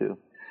 Yeah, I do.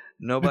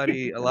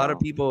 A lot of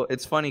people,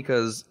 it's funny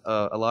because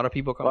a lot of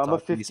people come I'm a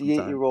talk to me sometimes.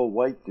 58-year-old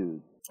white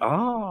dude.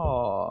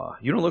 Oh,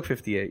 you don't look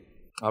 58.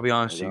 I'll be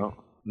honest with you.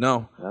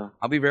 No, yeah.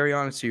 I'll be very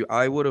honest with you.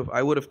 I would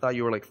have thought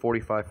you were like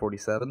 45,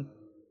 47.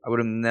 I would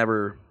have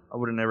never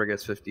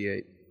guessed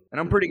 58. And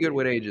I'm pretty good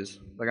with ages.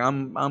 Like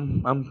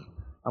I'm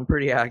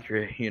pretty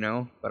accurate, you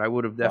know. But I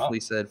would have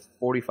definitely said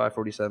 45,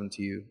 47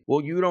 to you.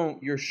 Well,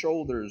 your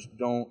shoulders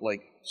don't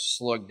like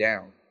slug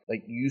down.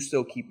 Like you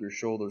still keep your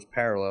shoulders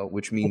parallel,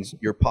 which means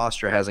your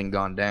posture hasn't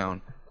gone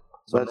down.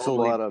 So that's a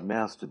lot of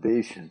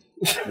masturbation.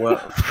 Well,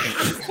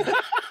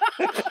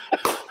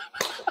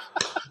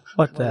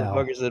 what the hell?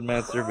 Motherfucker said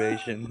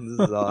masturbation.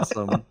 This is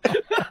awesome.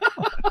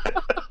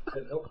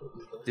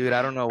 Dude,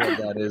 I don't know what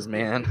that is,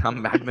 man.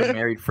 I've been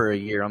married for a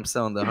year. I'm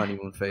still in the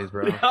honeymoon phase,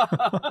 bro.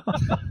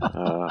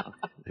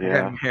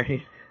 Yeah.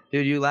 Married.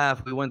 Dude, you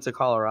laugh. We went to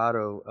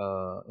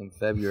Colorado in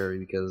February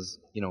because,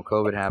 you know,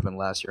 COVID happened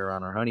last year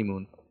around our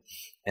honeymoon.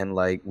 And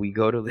like we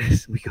go to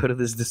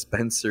this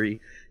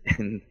dispensary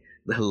and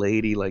the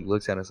lady like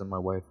looks at us and my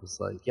wife was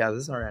like, "Yeah,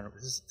 this is our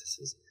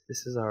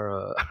this is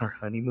our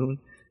honeymoon."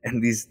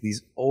 And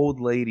these old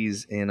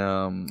ladies in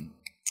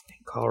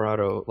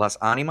Colorado, Las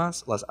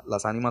Animas,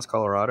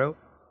 Colorado.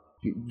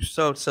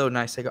 So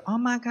nice. They go, "Oh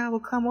my God,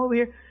 well come over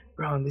here,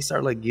 bro." And they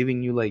start like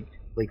giving you like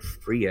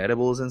free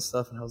edibles and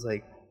stuff. And I was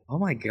like, "Oh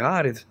my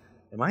God,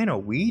 am I in a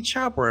weed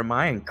shop or am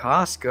I in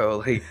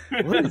Costco? Like,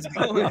 what is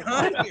going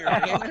on here,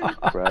 man?"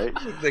 Right?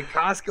 The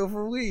Costco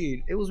for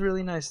weed. It was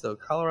really nice though.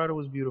 Colorado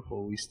was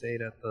beautiful. We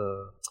stayed at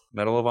the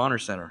Medal of Honor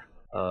Center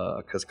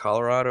because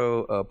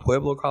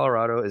Pueblo,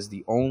 Colorado is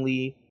the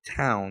only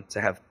town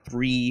to have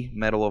 3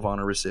 Medal of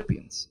Honor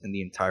recipients in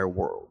the entire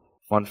world.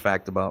 Fun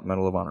fact about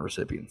Medal of Honor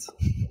recipients.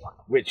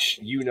 Which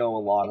you know a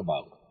lot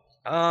about.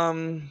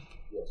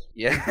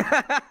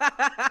 Yeah.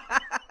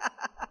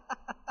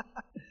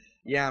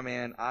 Yeah,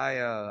 man.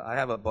 I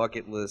have a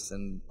bucket list,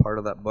 and part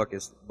of that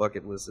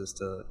bucket list is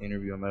to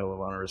interview a Medal of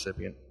Honor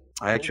recipient.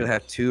 I actually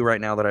have 2 right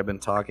now that I've been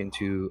talking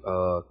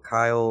to.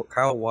 Kyle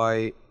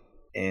White,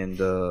 and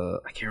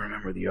I can't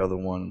remember the other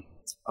one.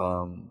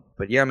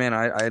 But yeah, man,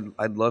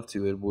 I'd love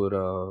to. It would,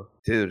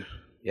 dude.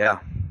 Yeah.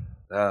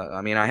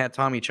 I mean, I had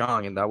Tommy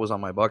Chong, and that was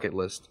on my bucket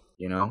list.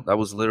 You know, that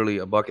was literally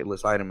a bucket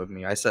list item of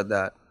me. I said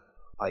that,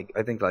 like,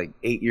 I think like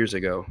 8 years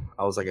ago.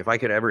 I was like, if I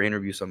could ever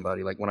interview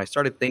somebody, like when I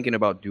started thinking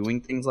about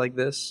doing things like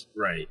this,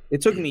 right?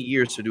 It took me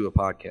years to do a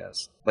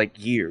podcast,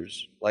 like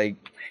years. Like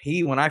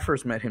when I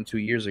first met him 2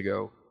 years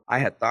ago, I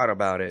had thought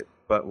about it,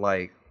 but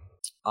like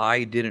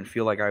I didn't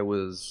feel like I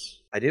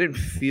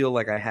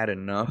had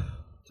enough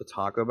to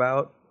talk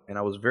about, and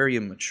I was very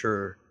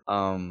immature.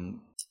 And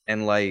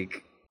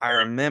like I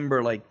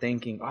remember like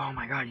thinking, oh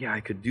my God, yeah,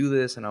 I could do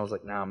this, and I was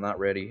like, nah, I'm not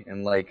ready.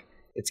 And like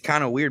it's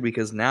kind of weird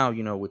because now,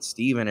 you know, with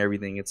Steve and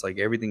everything, it's like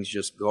everything's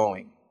just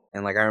going.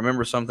 And like I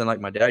remember something like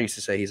my dad used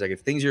to say, he's like, if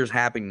things are just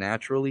happening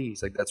naturally,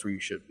 he's like, that's where you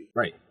should be.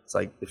 Right. It's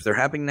like if they're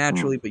happening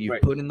naturally, but you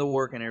put in the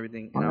work and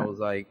everything. And I was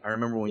like, I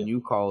remember when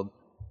you called,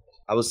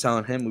 I was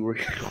telling him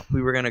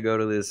we were gonna go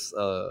to this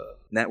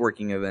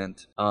networking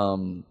event.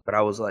 But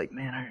I was like,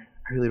 man, I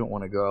really don't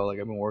want to go. Like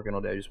I've been working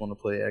all day. I just want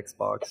to play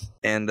Xbox.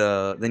 And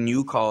then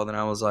you called, and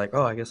I was like,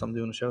 oh, I guess I'm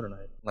doing a show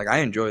tonight. Like I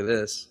enjoy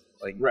this.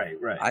 Like right.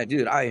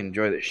 I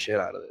enjoy the shit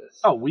out of this.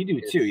 Oh, we do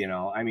too. You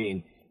know, I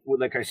mean,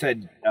 like I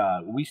said,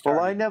 we started.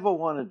 Well, I never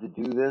wanted to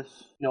do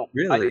this. No,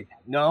 really?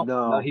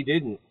 No, he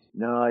didn't.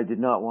 No, I did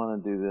not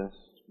want to do this.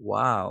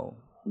 Wow.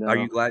 No, Are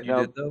you glad you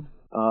did though?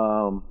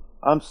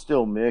 I'm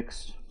still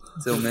mixed.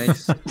 Still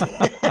mixed.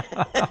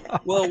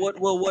 Well,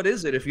 what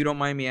is it? If you don't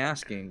mind me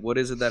asking, what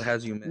is it that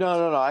has you mixed?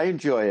 No. I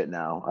enjoy it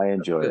now.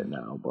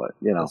 But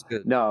you know,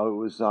 no,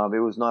 it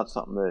was not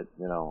something that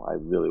I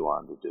really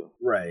wanted to do.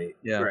 Right.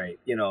 Yeah. Right.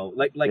 You know,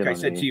 like I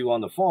said to you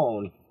on the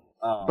phone.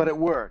 But it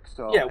works.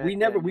 So yeah, we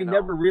never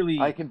really.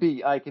 I can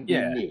be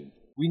me.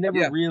 We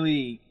never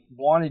really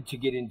wanted to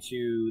get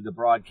into the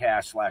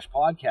broadcast /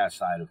 podcast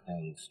side of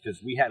things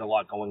because we had a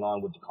lot going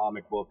on with the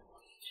comic book.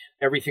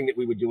 Everything that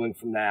we were doing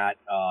from that,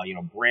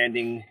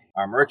 branding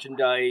our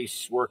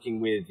merchandise,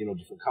 working with,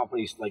 different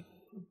companies, like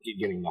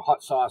getting the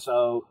hot sauce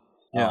out.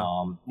 Yeah.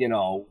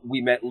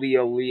 We met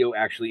Leo. Leo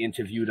actually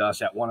interviewed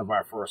us at one of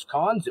our first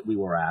cons that we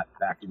were at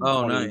back in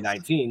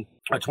 2019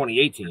 or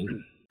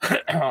 2018.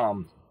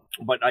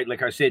 But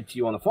like I said to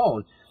you on the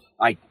phone,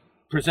 I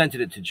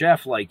presented it to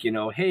Jeff, like,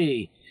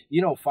 hey,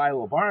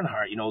 Philo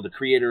Barnhart, the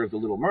creator of The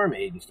Little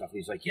Mermaid and stuff. And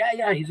he's like,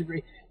 yeah, he's a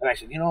great. And I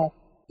said,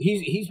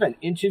 he's been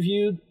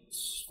interviewed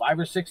 5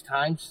 or 6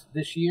 times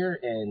this year,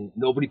 and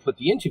nobody put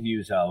the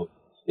interviews out.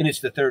 And it's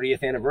the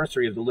 30th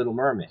anniversary of The Little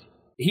Mermaid.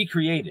 He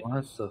created.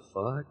 What the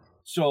fuck?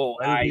 So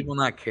why do people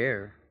not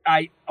care?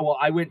 I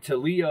went to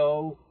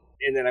Leo,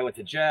 and then I went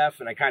to Jeff,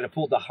 and I kind of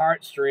pulled the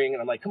heartstring,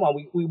 and I'm like, come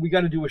on, we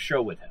got to do a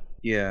show with him.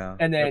 Yeah,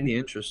 and then that'd be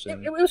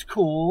interesting. It was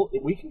cool.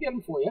 We can get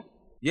him for you.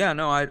 Yeah,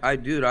 no, I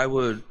would. I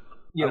would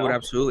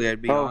absolutely.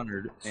 I'd be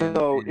honored.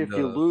 So if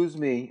you lose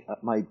me,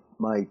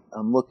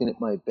 I'm looking at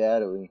my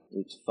battery.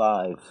 It's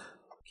 5.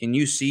 Can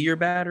you see your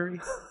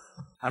battery?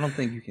 I don't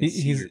think you can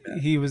see your battery.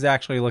 He was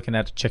actually looking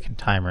at a chicken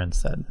timer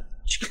instead.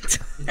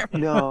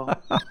 No,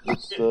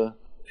 it's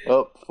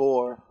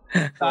 4.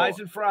 Thighs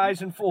and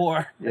fries and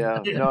 4. Yeah,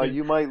 no,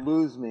 you might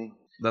lose me.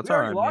 That's we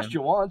all right. Lost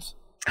you once.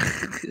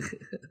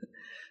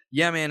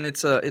 Yeah, man,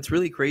 it's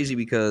really crazy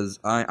because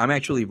I'm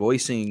actually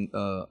voicing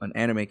an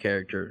anime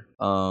character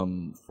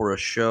for a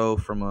show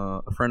from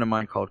a friend of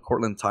mine called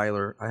Cortland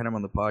Tyler. I had him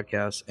on the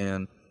podcast,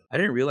 and I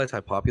didn't realize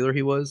how popular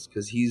he was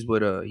because he's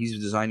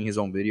designing his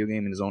own video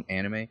game and his own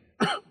anime,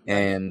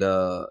 and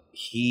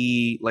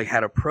he like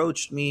had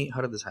approached me.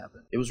 How did this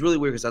happen? It was really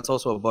weird because that's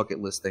also a bucket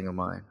list thing of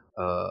mine.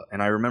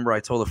 And I remember I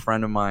told a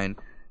friend of mine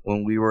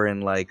when we were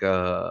in like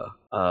I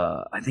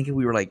think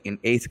we were like in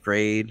 8th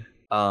grade.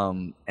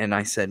 And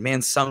I said,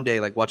 man, someday,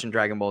 like watching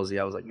Dragon Ball Z,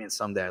 I was like, man,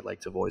 someday I'd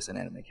like to voice an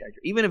anime character,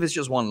 even if it's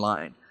just one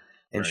line.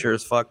 And sure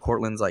as fuck,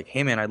 Cortland's like,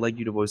 hey man, I'd like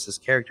you to voice this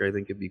character. I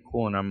think it'd be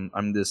cool. And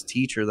I'm this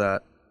teacher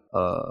that,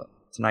 to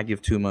not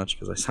give too much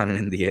because I signed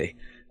an NDA.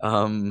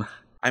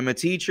 I'm a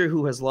teacher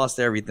who has lost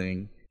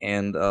everything,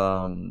 and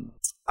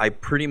I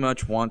pretty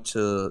much want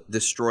to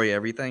destroy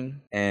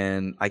everything.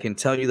 And I can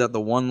tell you that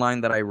the one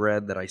line that I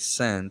read that I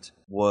sent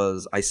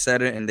was, I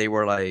said it, and they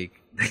were like,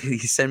 he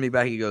sent me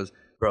back. He goes,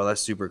 bro,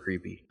 that's super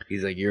creepy.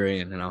 He's like, you're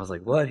in. And I was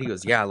like, what? He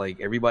goes, yeah, like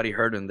everybody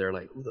heard him. They're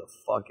like, who the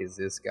fuck is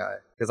this guy?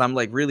 Because I'm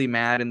like really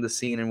mad in the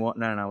scene and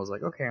whatnot. And I was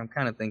like, okay, I'm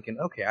kind of thinking,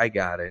 okay, I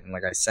got it. And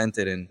like I sent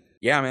it, and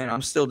yeah, man,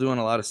 I'm still doing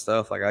a lot of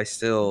stuff. Like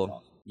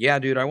yeah,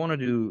 dude, I want to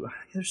do,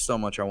 there's so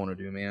much I want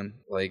to do, man.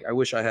 Like I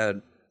wish I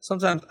had,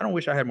 sometimes I don't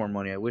wish I had more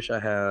money. I wish I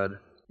had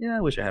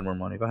more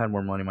money. If I had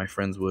more money, my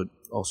friends would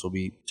also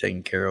be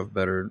taken care of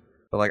better.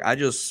 But like, I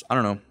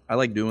don't know. I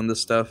like doing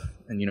this stuff,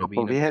 and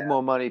being. If you had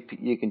more money,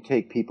 you can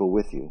take people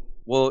with you.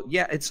 Well,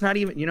 yeah, it's not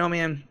even.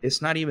 Man, it's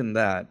not even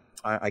that.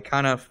 I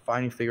kind of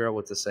finally figure out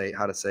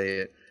how to say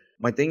it.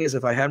 My thing is,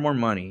 if I had more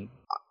money,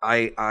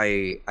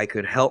 I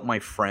could help my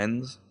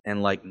friends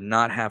and like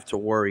not have to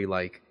worry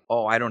like,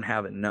 oh, I don't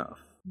have enough.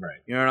 Right.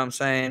 You know what I'm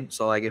saying?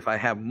 So like, if I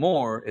have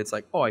more, it's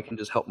like, oh, I can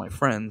just help my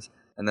friends,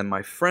 and then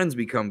my friends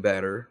become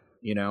better.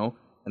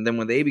 And then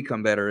when they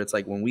become better, it's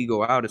like when we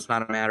go out, it's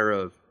not a matter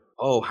of,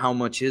 oh, how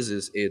much is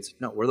this? It's,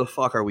 no, where the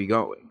fuck are we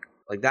going?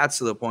 Like, that's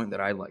to the point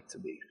that I like to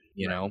be,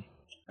 you know?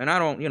 And I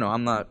don't,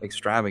 I'm not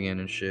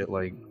extravagant and shit.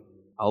 Like,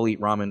 I'll eat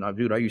ramen.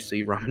 Dude, I used to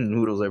eat ramen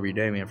noodles every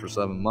day, man, for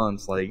 7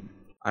 months. Like,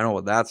 I know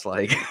what that's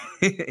like.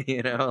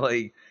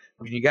 Like,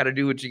 you got to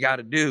do what you got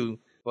to do.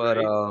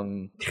 But,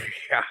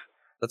 yeah,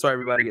 that's why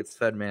everybody gets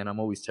fed, man. I'm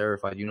always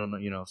terrified. You don't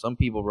know, some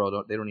people,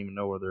 bro, they don't even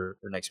know where their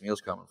next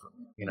meal's coming from.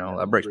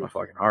 That breaks my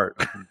fucking heart.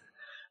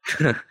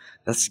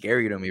 That's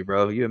scary to me,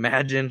 bro. You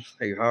imagine?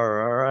 Like, all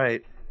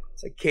right.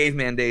 It's like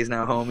caveman days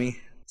now, homie.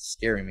 It's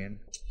scary,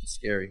 man. It's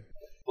scary.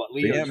 But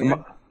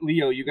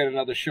Leo, you got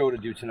another show to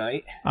do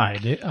tonight. I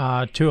did. 2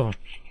 of them.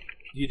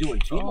 You're doing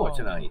 2 more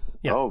tonight.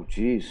 Yeah. Oh,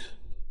 jeez.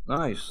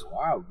 Nice.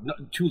 Wow.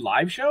 2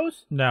 live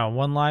shows? No,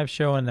 1 live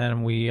show, and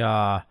then we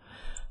also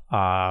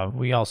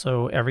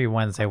every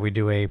Wednesday we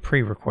do a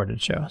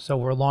pre-recorded show. So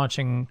we're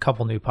launching a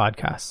couple new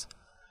podcasts.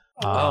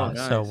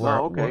 Nice. So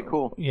we're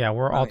cool. Yeah,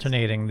 we're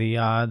alternating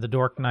the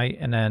Dork Night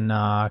and then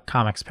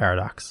Comics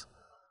Paradox.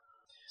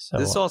 So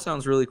this all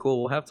sounds really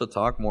cool. We'll have to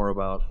talk more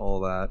about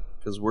all that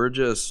because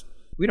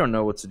we don't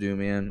know what to do,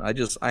 man.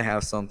 I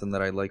have something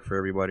that I'd like for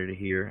everybody to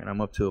hear, and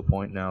I'm up to a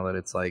point now that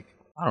it's like,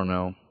 I don't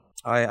know.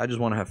 I just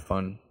want to have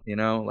fun,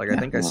 Like I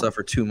think I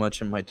suffered too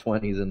much in my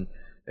 20s, and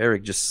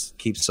Eric just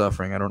keeps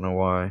suffering. I don't know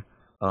why.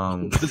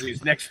 Because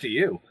he's next to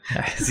you.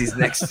 He's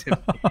next to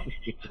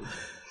me.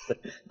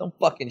 Don't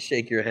fucking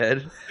shake your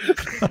head. This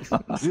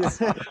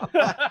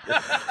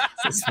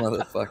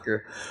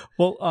motherfucker.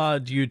 Well,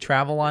 do you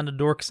travel on the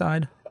dork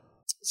side?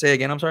 Say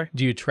again, I'm sorry?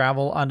 Do you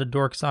travel on the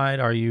dork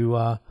side? Are you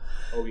Oh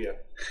yeah.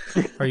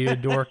 Are you a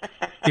dork?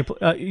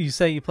 You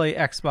say you play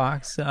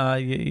Xbox.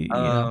 You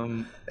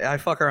know. I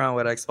fuck around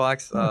with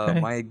Xbox. Okay.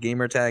 My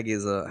gamer tag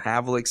is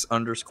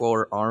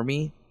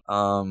Havlix_Army.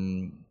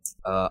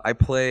 I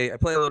play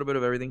a little bit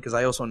of everything because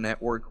I also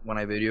network when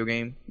I video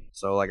game.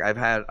 So like I've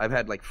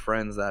had like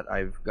friends that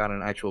I've got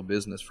an actual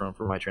business from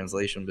for my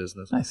translation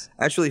business. Nice.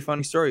 Actually,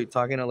 funny story.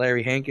 Talking to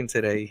Larry Hankin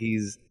today,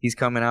 he's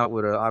coming out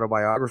with an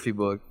autobiography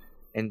book,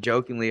 and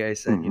jokingly I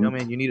said,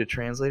 man, you need a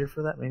translator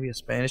for that, maybe a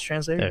Spanish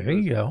translator. There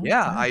you go.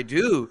 Yeah, I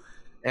do.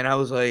 And I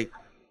was like,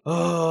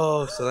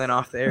 oh. So then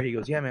off the air, he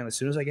goes, yeah, man. As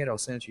soon as I get it, I'll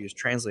send it to you as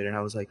translator. And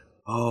I was like,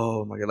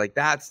 oh my god, like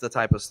that's the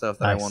type of stuff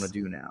that I want to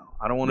do now.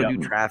 I don't want to do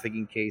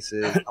trafficking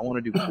cases. I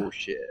want to do cool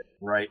shit.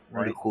 Right. I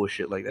want to do cool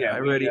shit like that.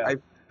 Yeah,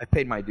 I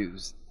paid my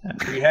dues.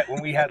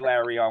 When we had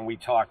Larry on, we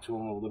talked to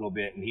him a little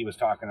bit, and he was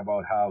talking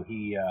about how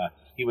he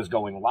was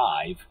going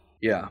live.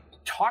 Yeah.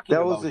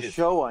 That was the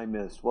show I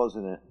missed,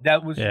 wasn't it?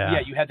 That was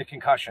you had the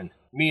concussion.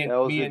 Me and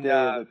Dustin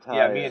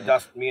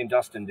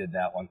did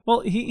that one. Well,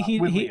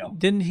 he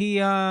didn't he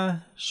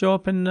show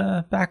up in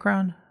the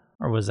background,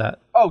 or was that?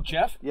 Oh,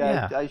 Jeff?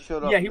 Yeah. I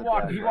showed up. Yeah, he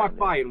walked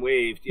by and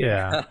waved.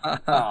 Yeah.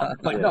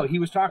 No, he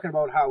was talking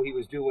about how he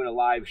was doing a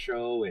live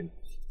show, and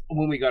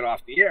when we got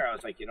off the air, I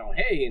was like,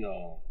 hey,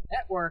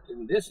 network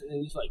and this,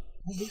 and he's like,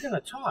 well, we're gonna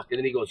talk, and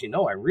then he goes,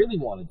 I really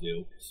want to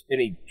do, and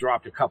he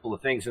dropped a couple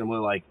of things, and we're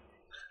like,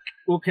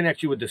 we'll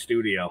connect you with the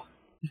studio,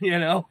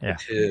 Yeah.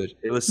 Dude,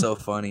 it was so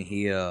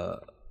funny.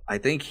 I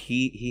think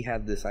he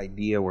had this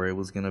idea where it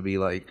was gonna be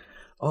like,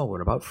 oh,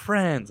 what about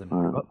Friends? And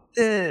what about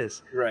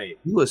this? Right.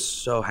 He was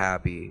so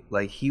happy.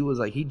 Like,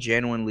 he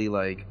genuinely,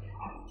 like,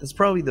 that's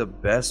probably the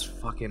best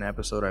fucking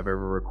episode I've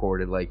ever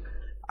recorded. Like,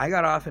 I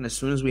got off, and as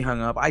soon as we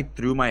hung up, I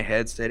threw my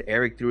headset.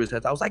 Eric threw his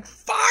headset. I was like,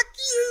 fuck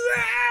you!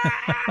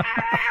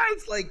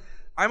 It's like,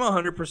 I'm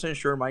 100%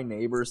 sure my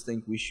neighbors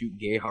think we shoot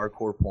gay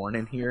hardcore porn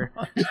in here.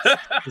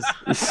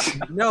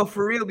 No,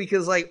 for real,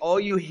 because, like, all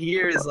you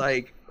hear is,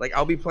 like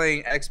I'll be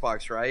playing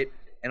Xbox, right?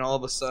 And all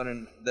of a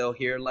sudden, they'll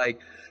hear, like,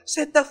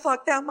 sit the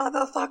fuck down,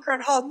 motherfucker,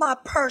 and hold my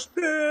purse,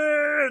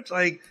 bitch!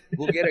 Like,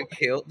 we'll get a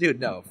kill. Dude,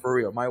 no, for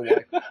real. My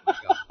wife, oh my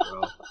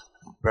God,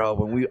 bro,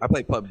 when I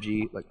play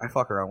PUBG, like, I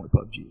fuck around with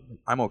PUBG. Like,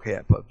 I'm okay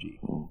at PUBG.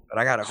 But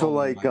I got a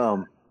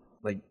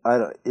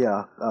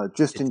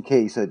just in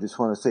case, I just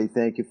want to say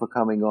thank you for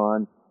coming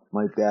on.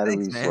 My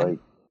battery's like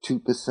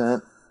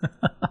 2%.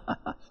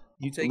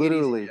 You take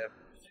literally. It easy,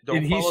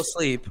 Don't fall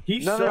asleep.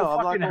 He's so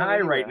fucking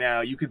high right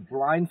now. You could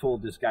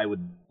blindfold this guy with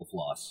the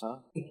floss. Huh?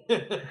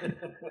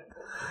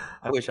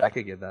 I wish I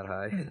could get that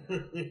high.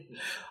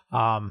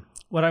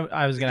 What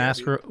I was going to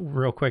ask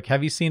real quick.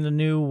 Have you seen the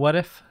new What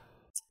If?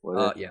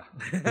 Yeah.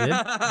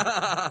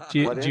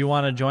 Do you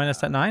want to join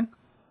us at 9?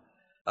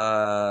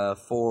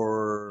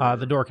 For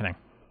the Dorkening.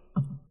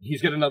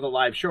 He's got another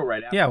live show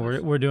right after. Yeah,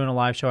 we're doing a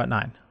live show at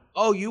 9.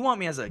 Oh, you want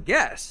me as a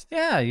guest?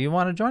 Yeah, you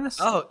want to join us?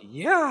 Oh,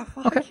 yeah.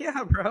 Fuck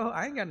yeah, bro.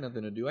 I ain't got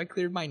nothing to do. I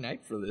cleared my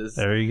night for this.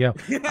 There you go.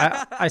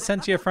 I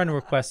sent you a friend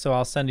request, so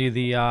I'll send you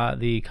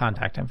the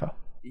contact info.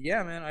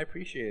 Yeah, man, I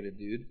appreciate it,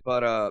 dude.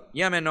 But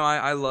yeah, man, no,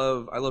 I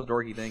love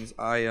dorky things.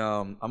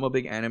 I'm a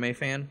big anime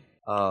fan.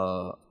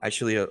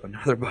 Actually,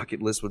 another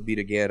bucket list would be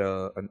to get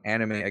a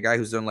guy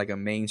who's done like a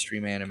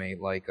mainstream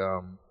anime, like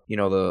the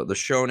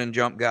Shonen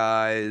Jump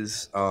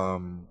guys.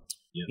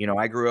 You know,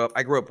 I grew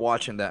up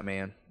watching that,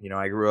 man. You know,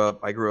 I grew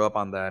up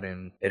on that,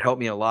 and it helped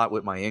me a lot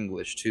with my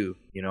English too.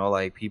 You know,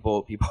 like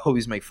people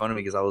always make fun of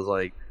me because I was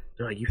like,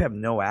 they're like, you have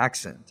no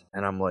accent,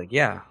 and I'm like,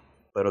 yeah,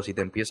 pero si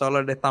te empiezo a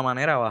hablar de esta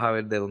manera, vas a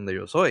ver de donde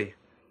yo soy.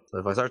 So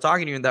if I start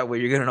talking to you in that way,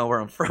 you're gonna know where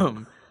I'm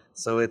from.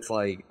 So it's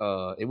like,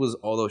 it was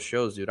all those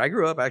shows, dude. I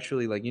grew up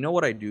actually, like, you know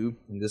what I do?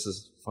 And this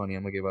is funny.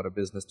 I'm going to give out a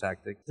business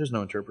tactic. There's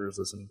no interpreters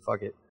listening.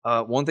 Fuck it.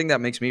 One thing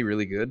that makes me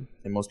really good,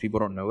 and most people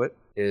don't know it,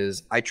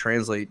 is I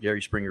translate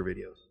Jerry Springer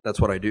videos.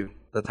 That's what I do.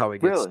 That's how it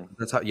gets. Really?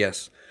 That's how,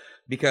 yes.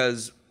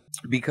 Because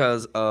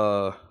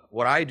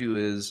what I do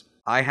is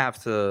you have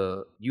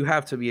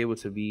to be able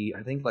to be,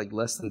 I think, like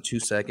less than 2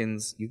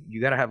 seconds.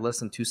 You got to have less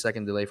than 2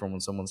 second delay from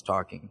when someone's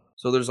talking.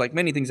 So there's like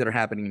many things that are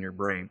happening in your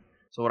brain.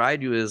 So what I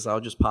do is I'll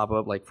just pop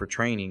up, like for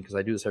training, because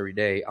I do this every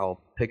day. I'll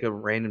pick a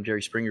random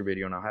Jerry Springer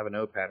video and I'll have a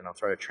notepad and I'll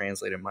try to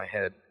translate it in my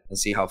head and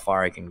see how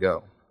far I can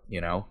go, you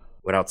know,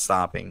 without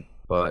stopping.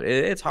 But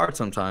it's hard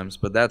sometimes,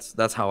 but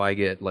that's how I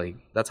get, like,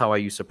 that's how I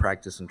used to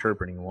practice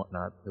interpreting and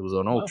whatnot. It was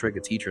an old trick a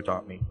teacher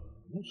taught me.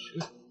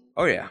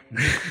 Oh, yeah.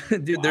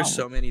 Dude, wow. There's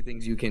so many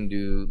things you can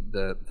do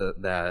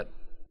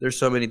there's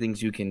so many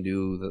things you can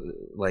do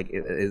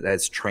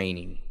as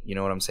training. You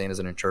know what I'm saying? As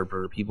an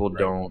interpreter, people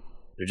don't,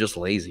 they're just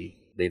lazy.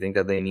 They think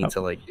that they need to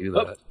like do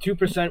that.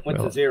 2% went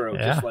to 0,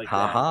 just like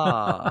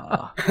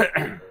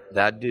that.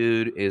 That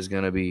dude is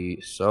gonna be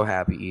so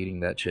happy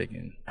eating that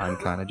chicken. I'm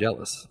kind of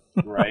jealous.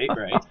 Right.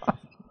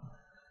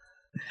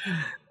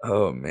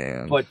 Oh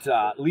man. But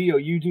Leo,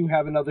 you do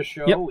have another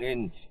show,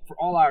 and for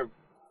all our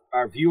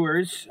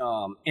viewers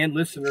and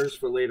listeners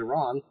for later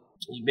on,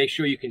 make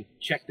sure you can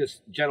check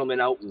this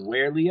gentleman out.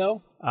 Where,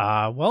 Leo?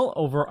 Well,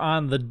 over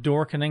on the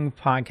Dorkening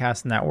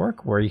Podcast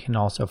Network, where you can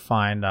also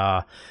find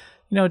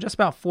just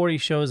about 40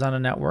 shows on a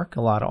network.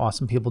 A lot of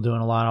awesome people doing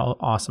a lot of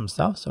awesome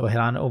stuff. So head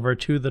on over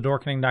to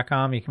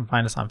thedorkening.com. You can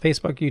find us on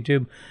Facebook,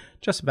 YouTube,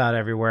 just about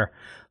everywhere.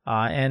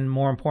 And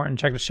more important,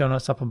 check the show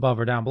notes up above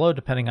or down below,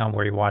 depending on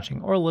where you're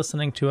watching or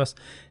listening to us.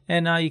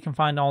 And you can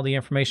find all the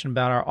information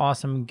about our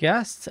awesome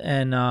guests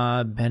and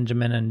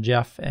Benjamin and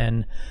Jeff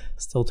and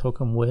Still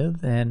Token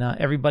With and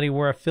everybody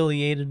we're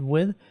affiliated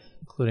with,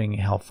 including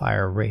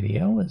Hellfire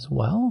Radio as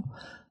well.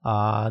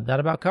 That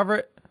about cover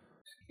it.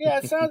 Yeah,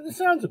 it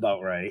sounds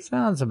about right.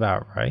 Sounds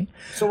about right.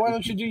 So why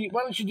don't you do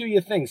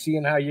your thing,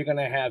 seeing how you're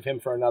gonna have him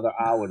for another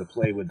hour to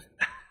play with?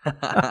 You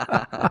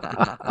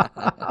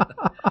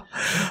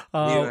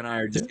and I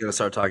are just gonna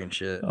start talking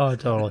shit. Oh,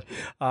 totally.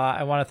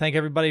 I want to thank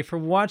everybody for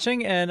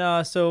watching, and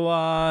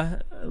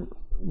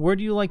where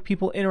do you like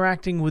people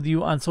interacting with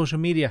you on social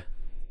media?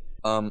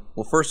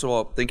 Well, first of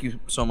all, thank you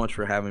so much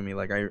for having me.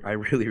 Like, I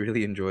really,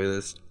 really enjoy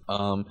this.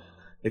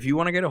 If you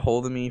want to get a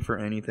hold of me for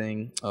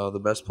anything, the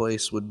best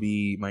place would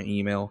be my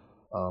email.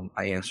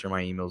 I answer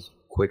my emails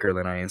quicker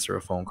than I answer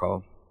a phone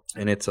call.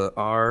 And it's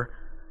RAB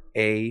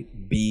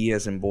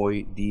as in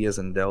boy, D as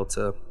in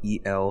Delta,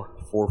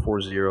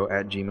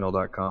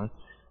 EL440@gmail.com.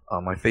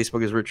 My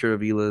Facebook is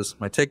Richard Aviles.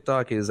 My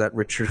TikTok is at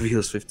Richard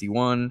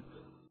Aviles51.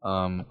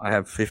 I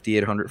have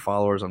 5,800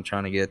 followers. I'm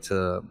trying to get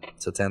to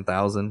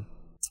 10,000.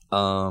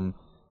 And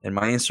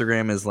my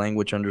Instagram is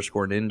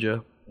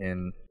language_ninja.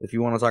 And if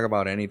you want to talk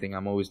about anything,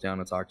 I'm always down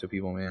to talk to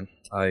people, man.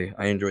 I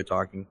enjoy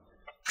talking.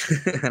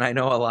 And I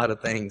know a lot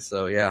of things,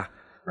 so yeah.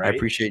 right? I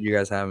appreciate you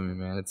guys having me,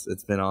 man.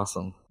 It's been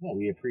awesome. Well,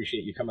 we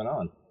appreciate you coming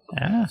on.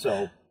 Yeah.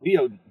 So,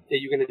 Leo, are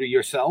you going to do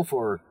yourself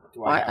or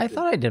do I have I to?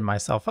 thought I did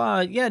myself.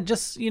 Yeah,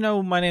 just,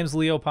 my name's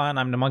Leo Pond.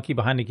 I'm the monkey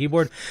behind the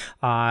keyboard.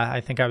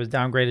 I think I was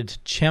downgraded to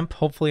chimp.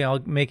 Hopefully I'll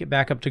make it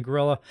back up to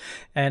gorilla.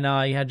 And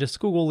just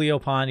Google Leo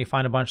Pond. You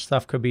find a bunch of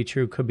stuff. Could be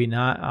true, could be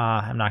not.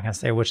 I'm not going to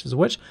say which is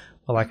which.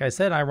 But like I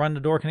said, I run the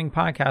Dorkening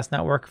Podcast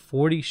Network.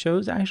 40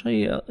 shows,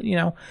 actually,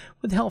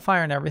 with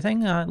Hellfire and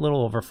everything. A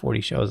little over 40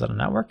 shows on the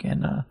network.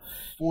 And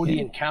 40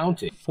 and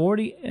counting.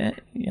 40.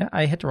 Yeah,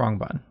 I hit the wrong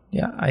button.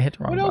 Yeah, I hit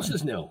the wrong button. What else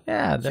is new?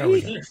 Yeah, there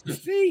we go.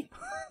 See?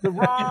 The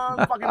wrong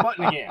fucking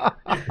button again.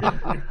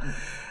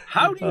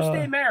 How do you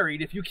stay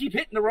married if you keep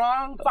hitting the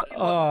wrong fucking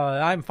button? Oh,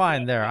 I'm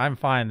fine there. I'm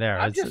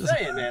just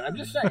saying, man. I'm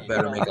just saying.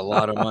 Better make a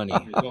lot of money.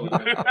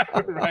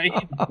 Right?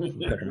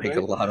 Better make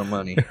a lot of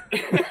money.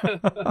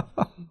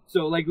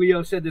 So, like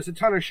Leo said, there's a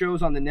ton of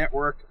shows on the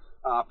network.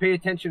 Pay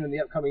attention in the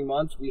upcoming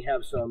months. We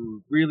have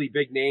some really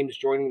big names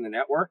joining the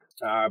network,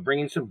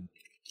 bringing some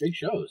big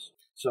shows.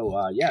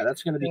 So,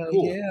 that's going to be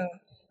cool.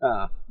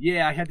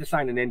 Yeah. I had to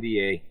sign an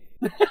NDA.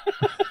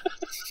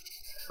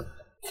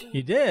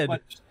 You did?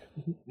 But,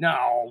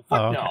 no,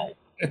 no.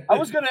 I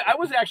was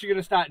actually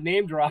gonna start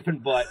name dropping,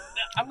 but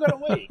I'm gonna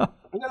wait.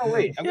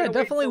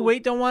 Definitely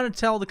wait. Don't want to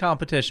tell the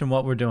competition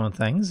what we're doing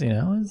things,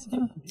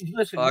 Listen,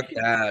 fuck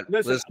that.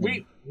 Listen,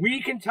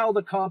 we can tell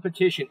the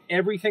competition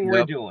everything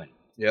we're doing.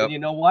 Yep. And you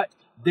know what?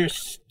 They're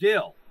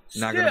still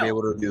not gonna be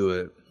able to do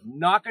it.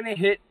 Not gonna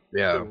hit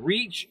the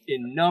reach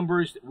in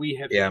numbers that we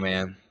have. Yeah,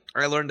 man.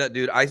 I learned that,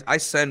 dude. I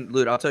send,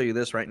 dude, I'll tell you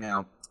this right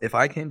now. If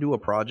I can do a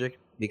project,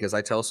 because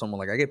I tell someone,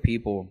 like, I get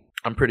people,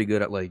 I'm pretty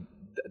good at, like,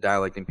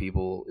 dialecting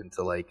people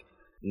into, like,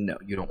 no,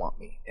 you don't want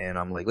me. And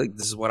I'm like,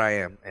 this is what I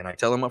am. And I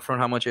tell them up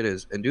front how much it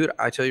is. And, dude,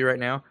 I tell you right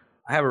now,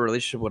 I have a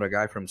relationship with a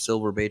guy from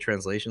Silver Bay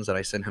Translations that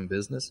I send him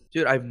business.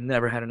 Dude, I've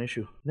never had an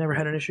issue.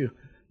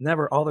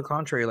 Never. All the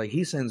contrary. Like,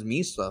 he sends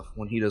me stuff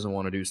when he doesn't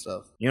want to do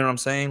stuff. You know what I'm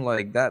saying?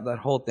 Like, that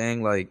whole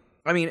thing, like,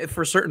 I mean,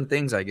 for certain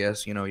things, I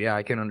guess,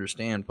 I can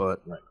understand.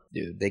 But,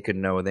 dude, they could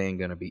know they ain't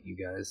going to beat you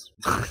guys.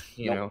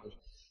 you know?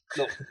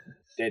 No.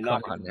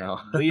 Come on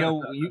now.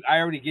 Leo, I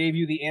already gave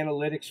you the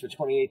analytics for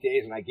 28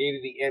 days, and I gave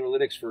you the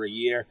analytics for a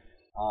year.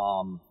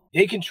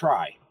 They can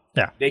try.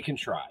 Yeah. They can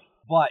try.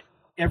 But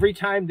every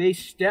time they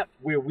step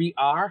where we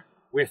are,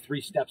 we're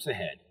 3 steps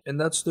ahead. And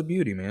that's the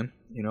beauty, man.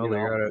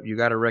 You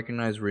got to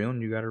recognize real,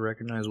 and you got to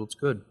recognize what's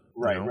good.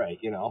 Right.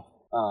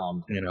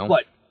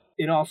 But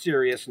in all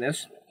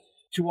seriousness,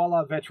 to all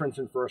our veterans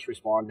and first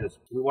responders,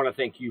 we want to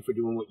thank you for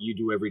doing what you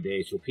do every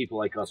day so people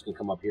like us can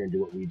come up here and do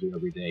what we do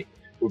every day.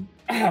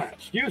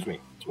 Excuse me.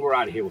 We're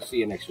out of here. We'll see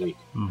you next week.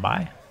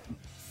 Bye.